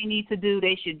doing what they need to do,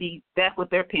 they should be back with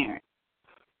their parents.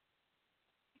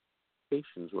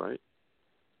 locations, right?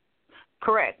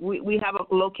 Correct. We have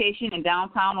a location in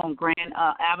downtown on Grand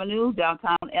Avenue,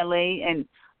 downtown LA, and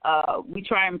we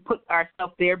try and put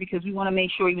ourselves there because we want to make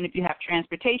sure even if you have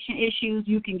transportation issues,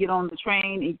 you can get on the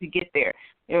train and you get there.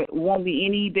 There won't be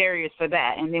any barriers for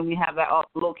that. And then we have that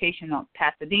location on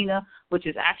Pasadena, which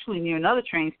is actually near another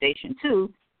train station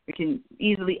too. It can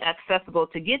easily accessible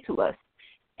to get to us,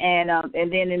 and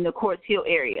then in the Quartz Hill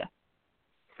area.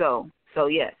 So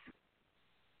yes.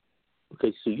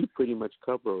 Okay, so you pretty much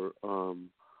cover all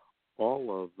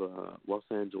of Los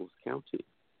Angeles County.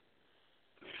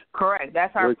 Correct.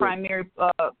 That's our Very primary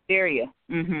area.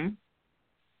 Mm-hmm.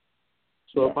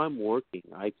 So yes. If I'm working,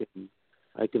 I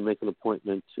can make an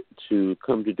appointment to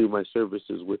come to do my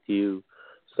services with you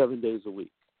 7 days a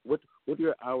week. What are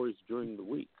your hours during the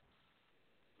week?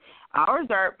 Ours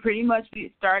are pretty much,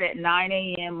 we start at 9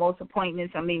 a.m. most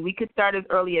appointments. I mean, we could start as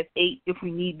early as 8 if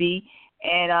we need be,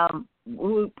 and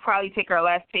we would probably take our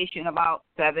last patient about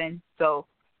 7. So,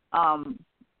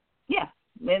 yeah.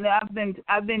 And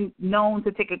I've been known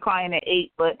to take a client at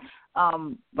 8,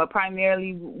 but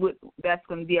primarily that's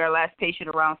going to be our last patient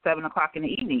around 7 o'clock in the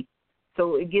evening.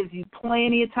 So it gives you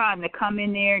plenty of time to come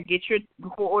in there, get your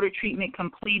court order treatment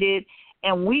completed,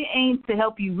 and we aim to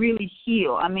help you really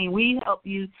heal. I mean, we help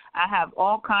you. I have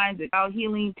all kinds of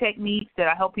healing techniques that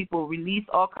I help people release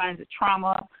all kinds of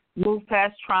trauma, move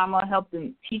past trauma, help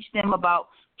them, teach them about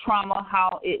trauma,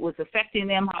 how it was affecting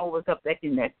them, how it was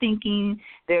affecting their thinking,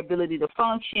 their ability to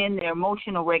function, their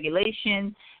emotional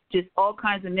regulation, just all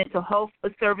kinds of mental health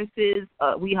services.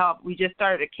 We just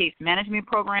started a case management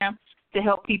program to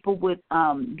help people with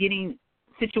getting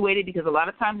situated, because a lot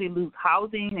of times they lose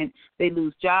housing and they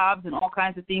lose jobs and all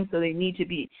kinds of things, so they need to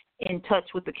be in touch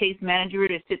with the case manager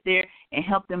to sit there and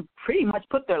help them pretty much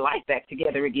put their life back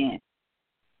together again.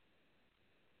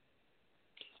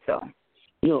 So,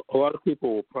 a lot of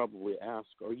people will probably ask,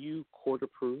 are you court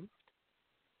approved?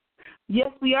 Yes,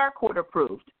 we are court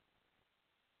approved.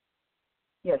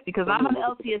 Yes, because I'm an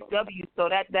LCSW, so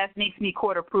that makes me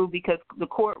court approved, because the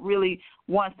court really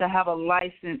wants to have a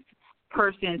licensed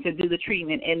person to do the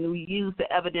treatment, and we use the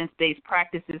evidence-based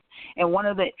practices. And one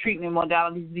of the treatment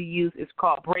modalities we use is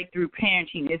called breakthrough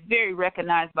parenting. It's very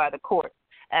recognized by the court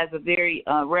as a very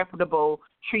reputable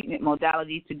treatment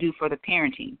modality to do for the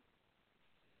parenting.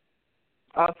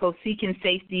 Also, seeking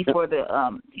safety for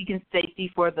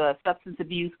the substance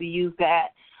abuse, we use that.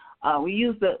 We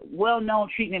use the well-known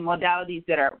treatment modalities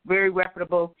that are very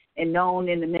reputable and known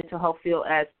in the mental health field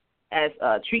as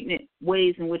treatment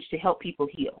ways in which to help people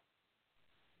heal.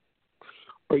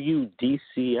 Are you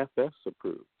DCFS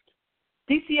approved?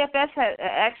 DCFS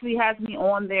actually has me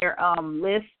on their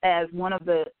list as one of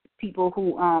the people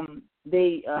who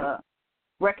they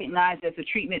recognize as a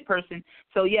treatment person.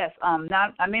 So yes,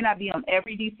 I may not be on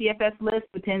every DCFS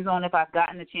list. Depends on if I've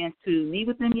gotten a chance to meet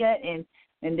with them yet,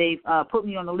 and they've put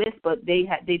me on the list. But they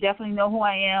definitely know who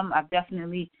I am. I've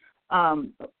definitely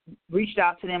reached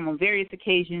out to them on various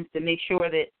occasions to make sure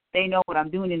that they know what I'm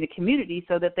doing in the community,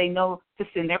 so that they know to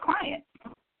send their clients.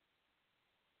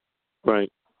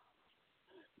 Right.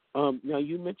 Now,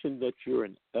 you mentioned that you're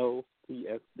an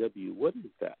LCSW. What is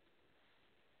that?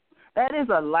 That is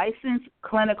a licensed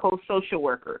clinical social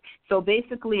worker. So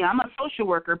basically, I'm a social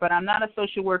worker, but I'm not a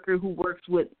social worker who works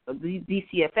with the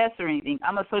DCFS or anything.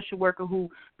 I'm a social worker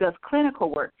who does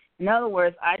clinical work. In other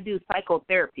words, I do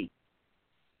psychotherapy.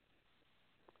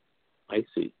 I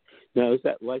see. Now, is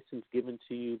that license given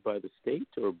to you by the state,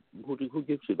 or who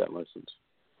gives you that license?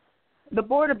 The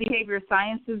Board of Behavioral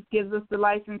Sciences gives us the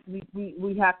license.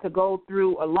 We have to go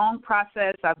through a long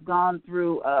process. I've gone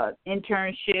through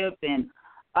internship and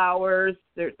hours.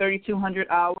 There are 3,200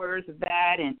 hours of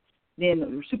that, and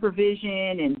then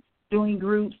supervision and doing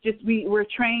groups. We're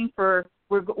trained for.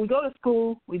 We go to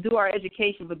school, we do our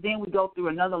education, but then we go through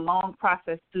another long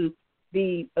process to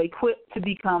be equipped to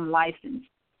become licensed.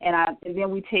 And then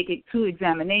we take it 2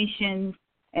 examinations.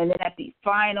 And then at the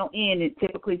final end, it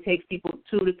typically takes people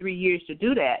 2 to 3 years to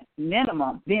do that,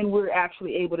 minimum. Then we're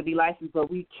actually able to be licensed,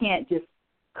 but we can't just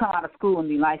come out of school and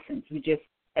be licensed.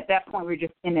 At that point, we're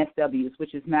just MSWs,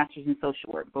 which is Masters in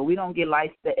Social Work. But we don't get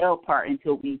licensed, the L part,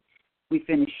 until we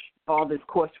finish all this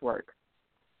coursework.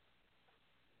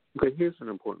 Okay, here's an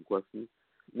important question.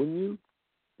 When you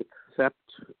accept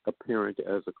a parent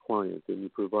as a client and you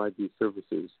provide these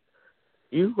services,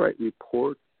 do you write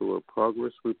reports or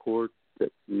progress reports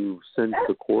that you send to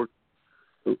the court?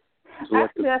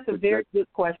 Actually, that's a very good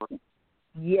question.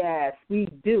 Yes, we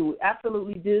do.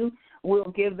 Absolutely do.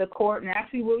 We'll give the court, and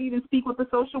actually we'll even speak with the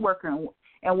social worker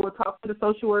and we'll talk to the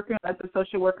social worker and let the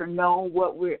social worker know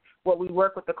what we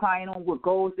work with the client on, what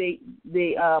goals they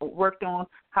worked on,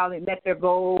 how they met their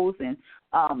goals, and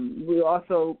we'll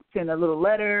also send a little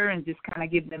letter and just kind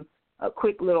of give them a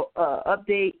quick little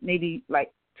update, maybe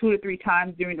like 2 to 3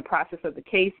 times during the process of the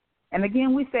case. And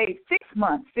again, we say 6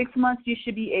 months. 6 months you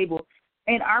should be able,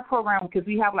 in our program, because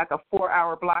we have like a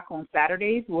 4-hour block on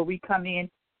Saturdays where we come in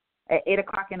at 8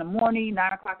 o'clock in the morning,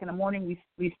 9 o'clock in the morning,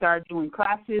 we start doing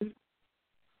classes.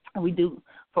 And we do,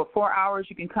 for 4 hours,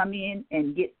 you can come in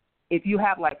and get, if you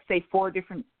have like, say, 4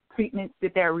 different treatments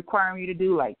that they're requiring you to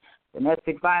do, like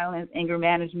domestic violence, anger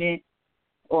management,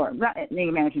 or not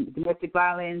anger management, domestic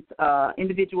violence,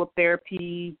 individual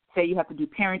therapy, say you have to do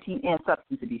parenting and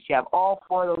substance abuse. You have all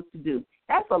 4 of those to do.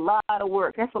 That's a lot of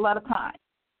work. That's a lot of time.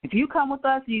 If you come with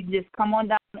us, you just come on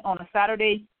down on a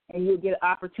Saturday, and you'll get an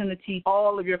opportunity,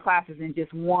 all of your classes in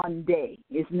just one day.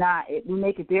 We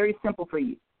make it very simple for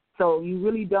you. So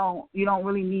you don't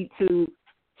really need to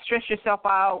stress yourself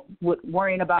out with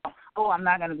worrying about, I'm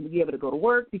not going to be able to go to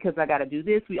work because I got to do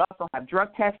this. We also have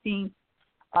drug testing.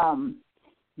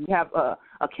 We have a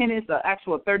chemist, an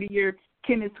actual 30-year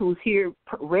chemist who's here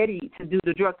ready to do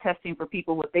the drug testing for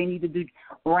people if they need to do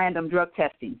random drug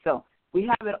testing. So we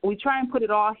have it. We try and put it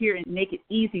all here and make it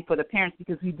easy for the parents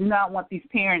because we do not want these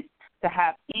parents to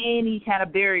have any kind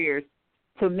of barriers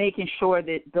to making sure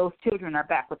that those children are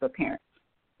back with their parents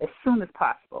as soon as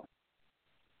possible.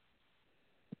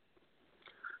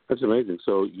 That's amazing.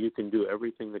 So you can do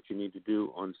everything that you need to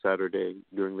do on Saturday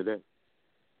during the day?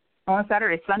 On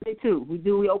Saturday, Sunday too.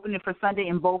 We open it for Sunday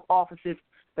in both offices.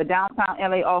 The downtown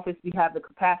LA office, we have the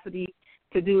capacity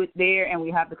to do it there, and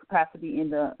we have the capacity in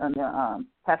the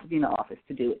Pasadena office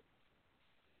to do it.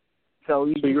 So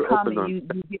you just come and you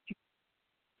get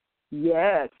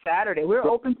Yes, Saturday. We're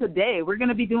open today. We're going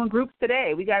to be doing groups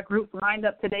today. We got groups lined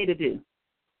up today to do.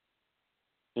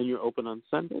 And you're open on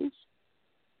Sundays?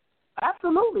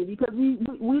 Absolutely, because we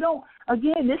don't.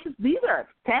 Again, these are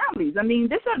families. I mean,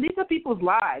 these are people's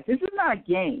lives. This is not a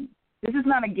game.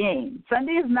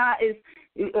 Sunday is not.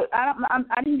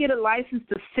 I didn't get a license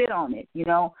to sit on it.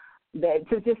 To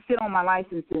just sit on my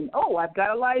license and I've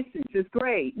got a license. It's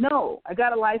great. No, I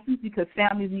got a license because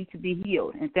families need to be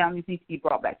healed and families need to be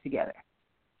brought back together.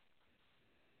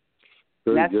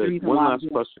 Very good. One last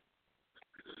question.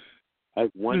 I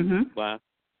have one last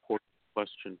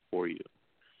question for you.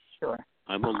 Sure.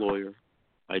 I'm a lawyer.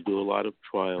 I do a lot of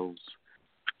trials.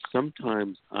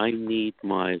 Sometimes I need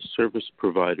my service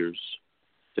providers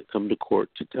to come to court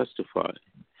to testify.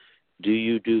 Do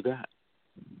you do that?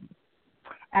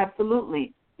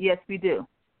 Absolutely. Yes, we do.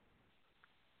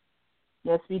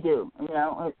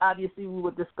 Obviously we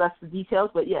would discuss the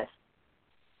details, but yes.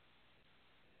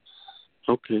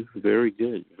 Okay, very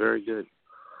good, very good.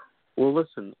 Well,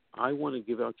 listen, I want to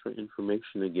give out your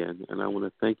information again, and I want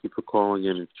to thank you for calling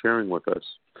in and sharing with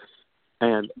us.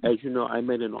 And as you know, I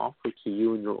made an offer to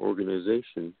you and your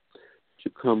organization to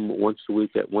come once a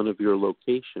week at one of your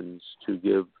locations to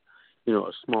give,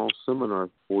 a small seminar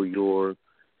for your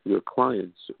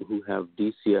clients who have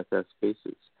DCFS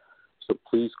cases. So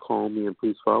please call me and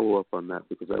please follow up on that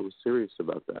because I was serious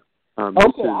about that. I am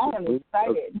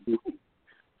excited.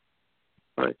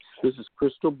 All right. This is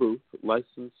Crystal Booth,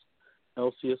 licensed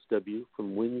LCSW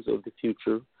from Wings of the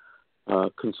Future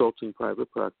Consulting Private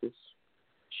Practice.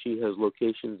 She has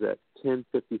locations at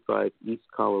 1055 East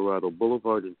Colorado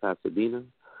Boulevard in Pasadena,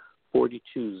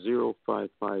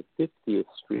 42055 50th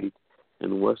Street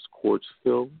in West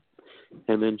Quartzville,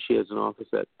 and then she has an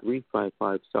office at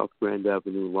 355 South Grand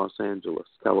Avenue, Los Angeles,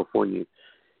 California.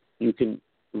 You can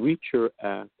reach her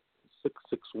at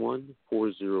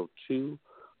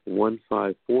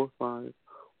 661-402-1545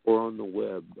 or on the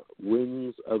web,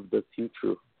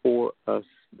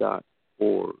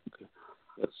 wingsofthefutureforus.org.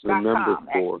 That's the number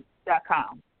 4.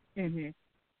 .com. Mm-hmm.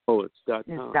 Oh, it's .com.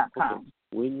 It's .com.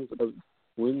 Okay.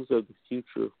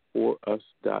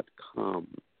 wingsofthefutureforus.com.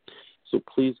 So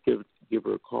please give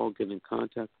her a call, get in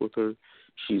contact with her.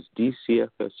 She's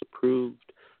DCFS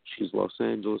approved. She's Los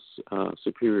Angeles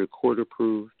Superior Court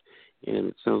approved. And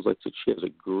it sounds like that she has a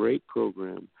great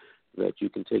program that you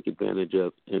can take advantage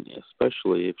of, and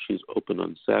especially if she's open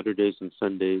on Saturdays and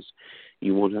Sundays,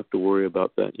 you won't have to worry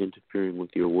about that interfering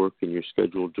with your work and your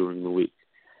schedule during the week.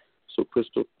 So,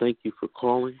 Crystal, thank you for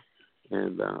calling,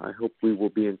 and I hope we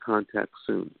will be in contact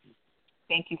soon.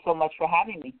 Thank you so much for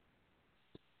having me.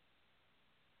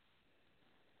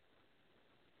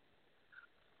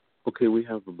 Okay, we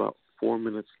have about 4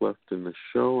 minutes left in the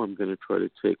show. I'm going to try to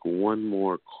take one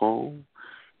more call.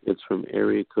 It's from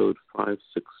area code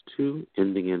 562,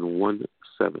 ending in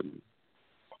 17.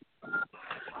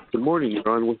 Good morning. You're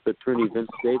on with Attorney Vince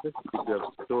Davis. If you have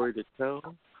a story to tell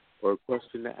or a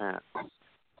question to ask.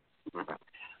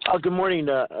 Good morning,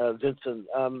 Vincent.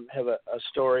 Have a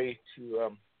story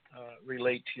to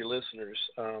relate to your listeners.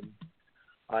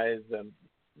 I've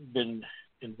been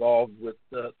involved with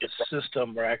the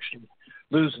system. We're actually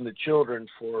losing the children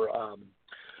for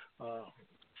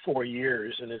 4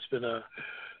 years, and it's been a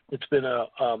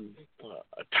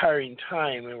tiring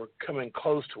time, and we're coming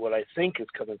close to what I think is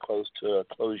coming close to a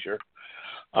closure.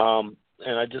 And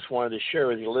I just wanted to share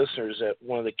with your listeners that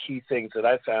one of the key things that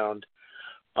I found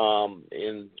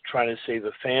in trying to save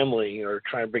a family or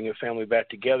trying to bring a family back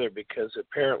together, because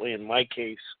apparently in my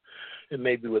case, and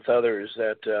maybe with others,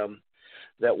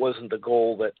 that wasn't the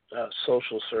goal that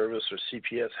social service or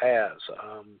CPS has.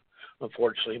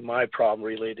 Unfortunately, my problem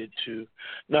related to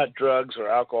not drugs or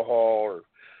alcohol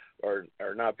or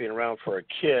not being around for our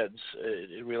kids,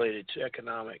 it related to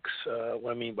economics.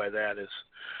 What I mean by that is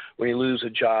when you lose a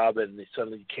job and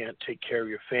suddenly you can't take care of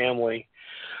your family,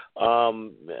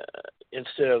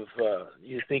 instead of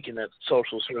you thinking that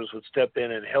social service would step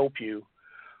in and help you,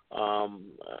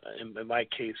 in my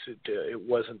case, it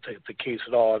wasn't the case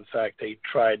at all. In fact, they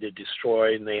tried to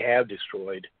destroy, and they have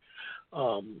destroyed,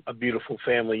 a beautiful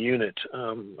family unit,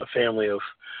 a family of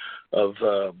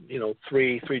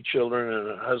three children and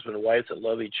a husband and wife that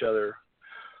love each other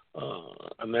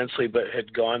immensely, but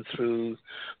had gone through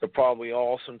the problem we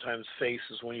all sometimes face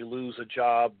is when you lose a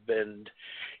job and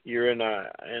you're in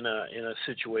a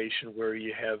situation where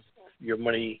you have your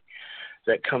money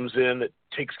that comes in that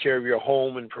takes care of your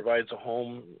home and provides a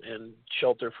home and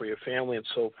shelter for your family and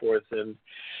so forth. And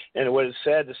what is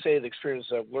sad to say, the experience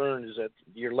I've learned is that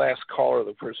your last caller,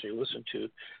 the person you listened to,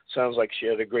 sounds like she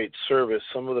had a great service.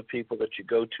 Some of the people that you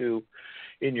go to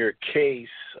in your case,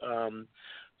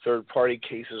 third-party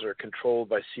cases are controlled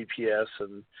by CPS,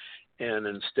 and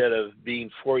instead of being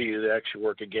for you, they actually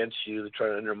work against you. They try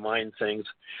to undermine things.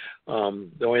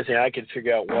 The only thing I can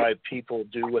figure out why people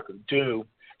do what they do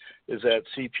is that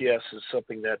CPS is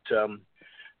something that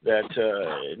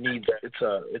needs.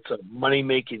 It's a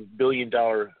money-making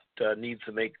billion-dollar needs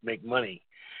to make money,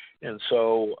 and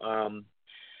so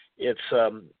it's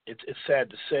sad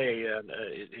to say, and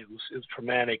it was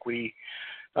traumatic. We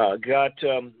got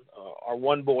our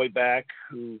one boy back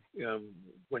who,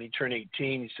 when he turned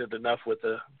 18, he said enough with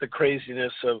the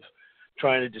craziness of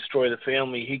trying to destroy the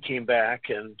family. He came back,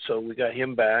 and so we got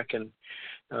him back, and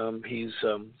he's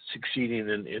succeeding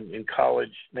in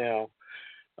college now.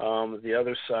 The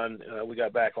other son we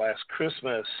got back last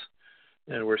Christmas,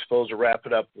 and we're supposed to wrap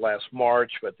it up last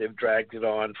March, but they've dragged it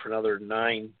on for another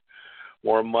 9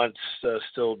 more months,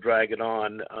 still drag it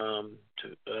on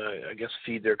to, I guess,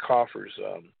 feed their coffers.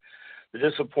 The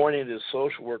disappointing is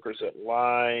social workers that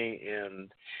lie and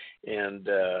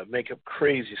make up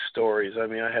crazy stories. I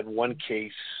mean, I had one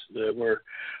case where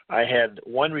I had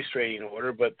one restraining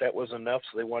order, but that was enough,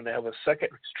 so they wanted to have a second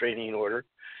restraining order.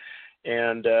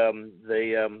 And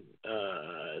they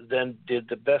then did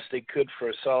the best they could for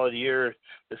a solid year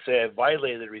to say I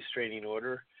violated the restraining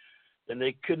order, and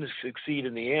they couldn't succeed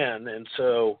in the end. And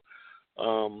so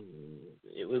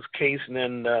it was a case, and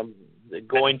then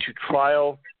going to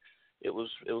trial, it was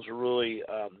really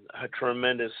a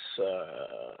tremendous,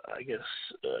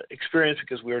 experience,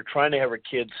 because we were trying to have our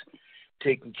kids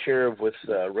taken care of with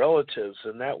relatives,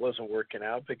 and that wasn't working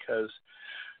out because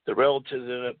the relatives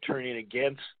ended up turning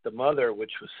against the mother,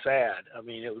 which was sad. I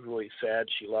mean, it was really sad.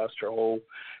 She lost her whole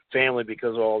family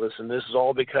because of all this, and this is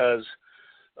all because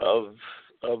of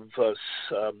us,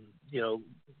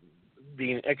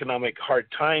 being economic hard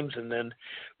times. And then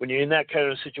when you're in that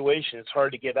kind of situation, it's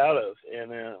hard to get out of. And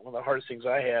one of the hardest things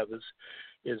I have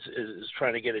is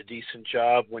trying to get a decent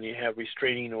job when you have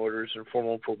restraining orders and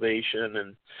formal probation,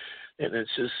 and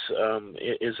it's just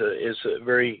it is a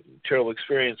very terrible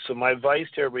experience. So my advice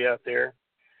to everybody out there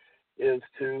is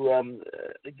to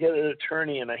get an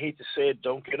attorney, and I hate to say it,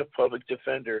 don't get a public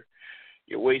defender.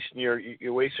 You're wasting your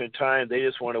time. They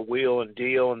just want to wheel and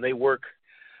deal, and they work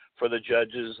for the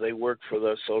judges. They work for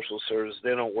the social service.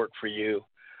 They don't work for you.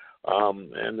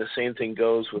 And the same thing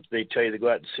goes with, they tell you to go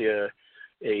out and see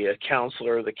a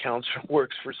counselor. The counselor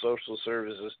works for social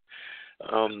services.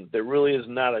 There really is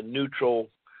not a neutral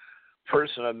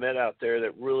person I've met out there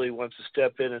that really wants to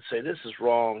step in and say, this is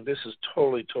wrong. This is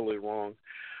totally, totally wrong.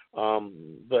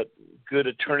 But good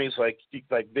attorneys like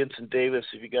Vincent Davis,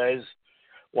 if you guys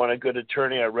want a good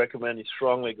attorney, I recommend you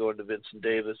strongly going to Vincent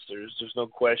Davis. There's no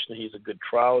question he's a good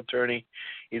trial attorney.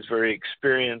 He's very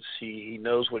experienced. He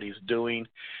knows what he's doing.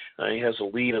 He has a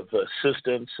lead of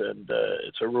assistants, and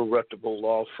it's a real reputable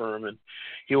law firm. And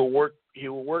he will work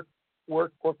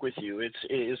with you.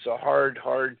 It's a hard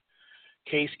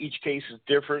Each case is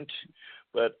different,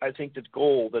 but I think the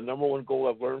number one goal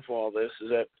I've learned from all this is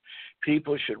that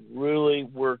people should really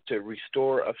work to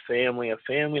restore a family. A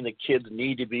family and the kids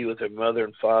need to be with their mother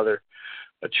and father.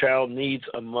 A child needs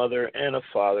a mother and a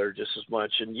father just as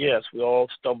much. And yes, we all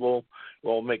stumble, we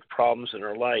all make problems in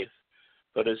our life,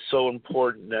 but it's so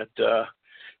important that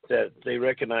they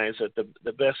recognize that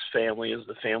the best family is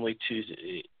the family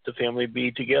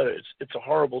be together. It's a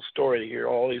horrible story to hear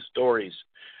all these stories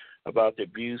about the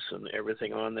abuse and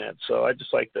everything on that. So I'd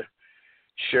just like to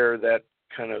share that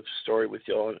kind of story with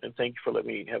you all, and thank you for letting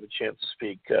me have a chance to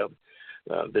speak,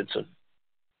 Vincent.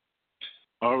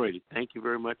 All righty. Thank you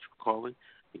very much for calling,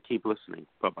 and keep listening.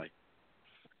 Bye-bye.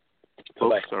 Bye-bye.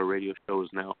 Folks, our radio show is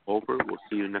now over. We'll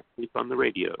see you next week on the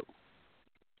radio.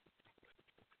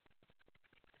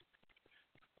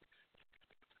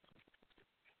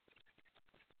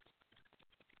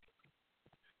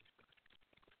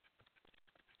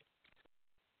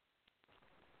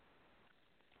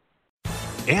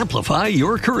 Amplify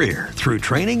your career through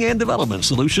training and development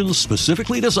solutions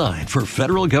specifically designed for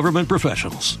federal government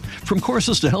professionals. From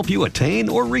courses to help you attain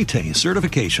or retain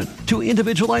certification, to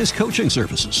individualized coaching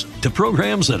services, to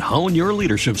programs that hone your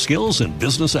leadership skills and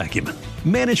business acumen,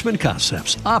 Management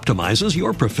Concepts optimizes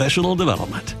your professional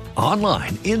development.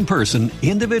 Online, in person,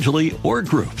 individually, or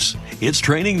groups, it's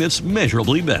training that's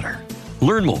measurably better.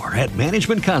 Learn more at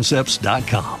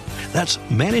managementconcepts.com. That's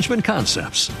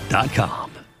managementconcepts.com.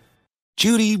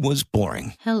 Judy was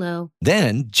boring. Hello.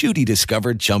 Then Judy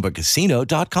discovered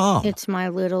ChumbaCasino.com. It's my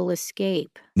little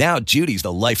escape. Now Judy's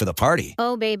the life of the party.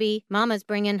 Oh, baby, mama's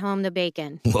bringing home the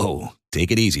bacon. Whoa,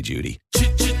 take it easy, Judy.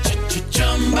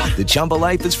 The Chumba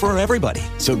life is for everybody.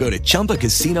 So go to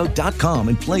ChumbaCasino.com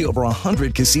and play over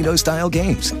 100 casino-style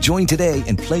games. Join today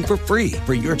and play for free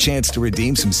for your chance to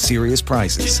redeem some serious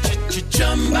prizes.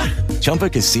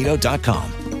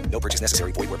 ChumbaCasino.com. No purchase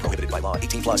necessary. Void where prohibited by law.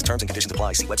 18+ terms and conditions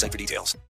apply. See website for details.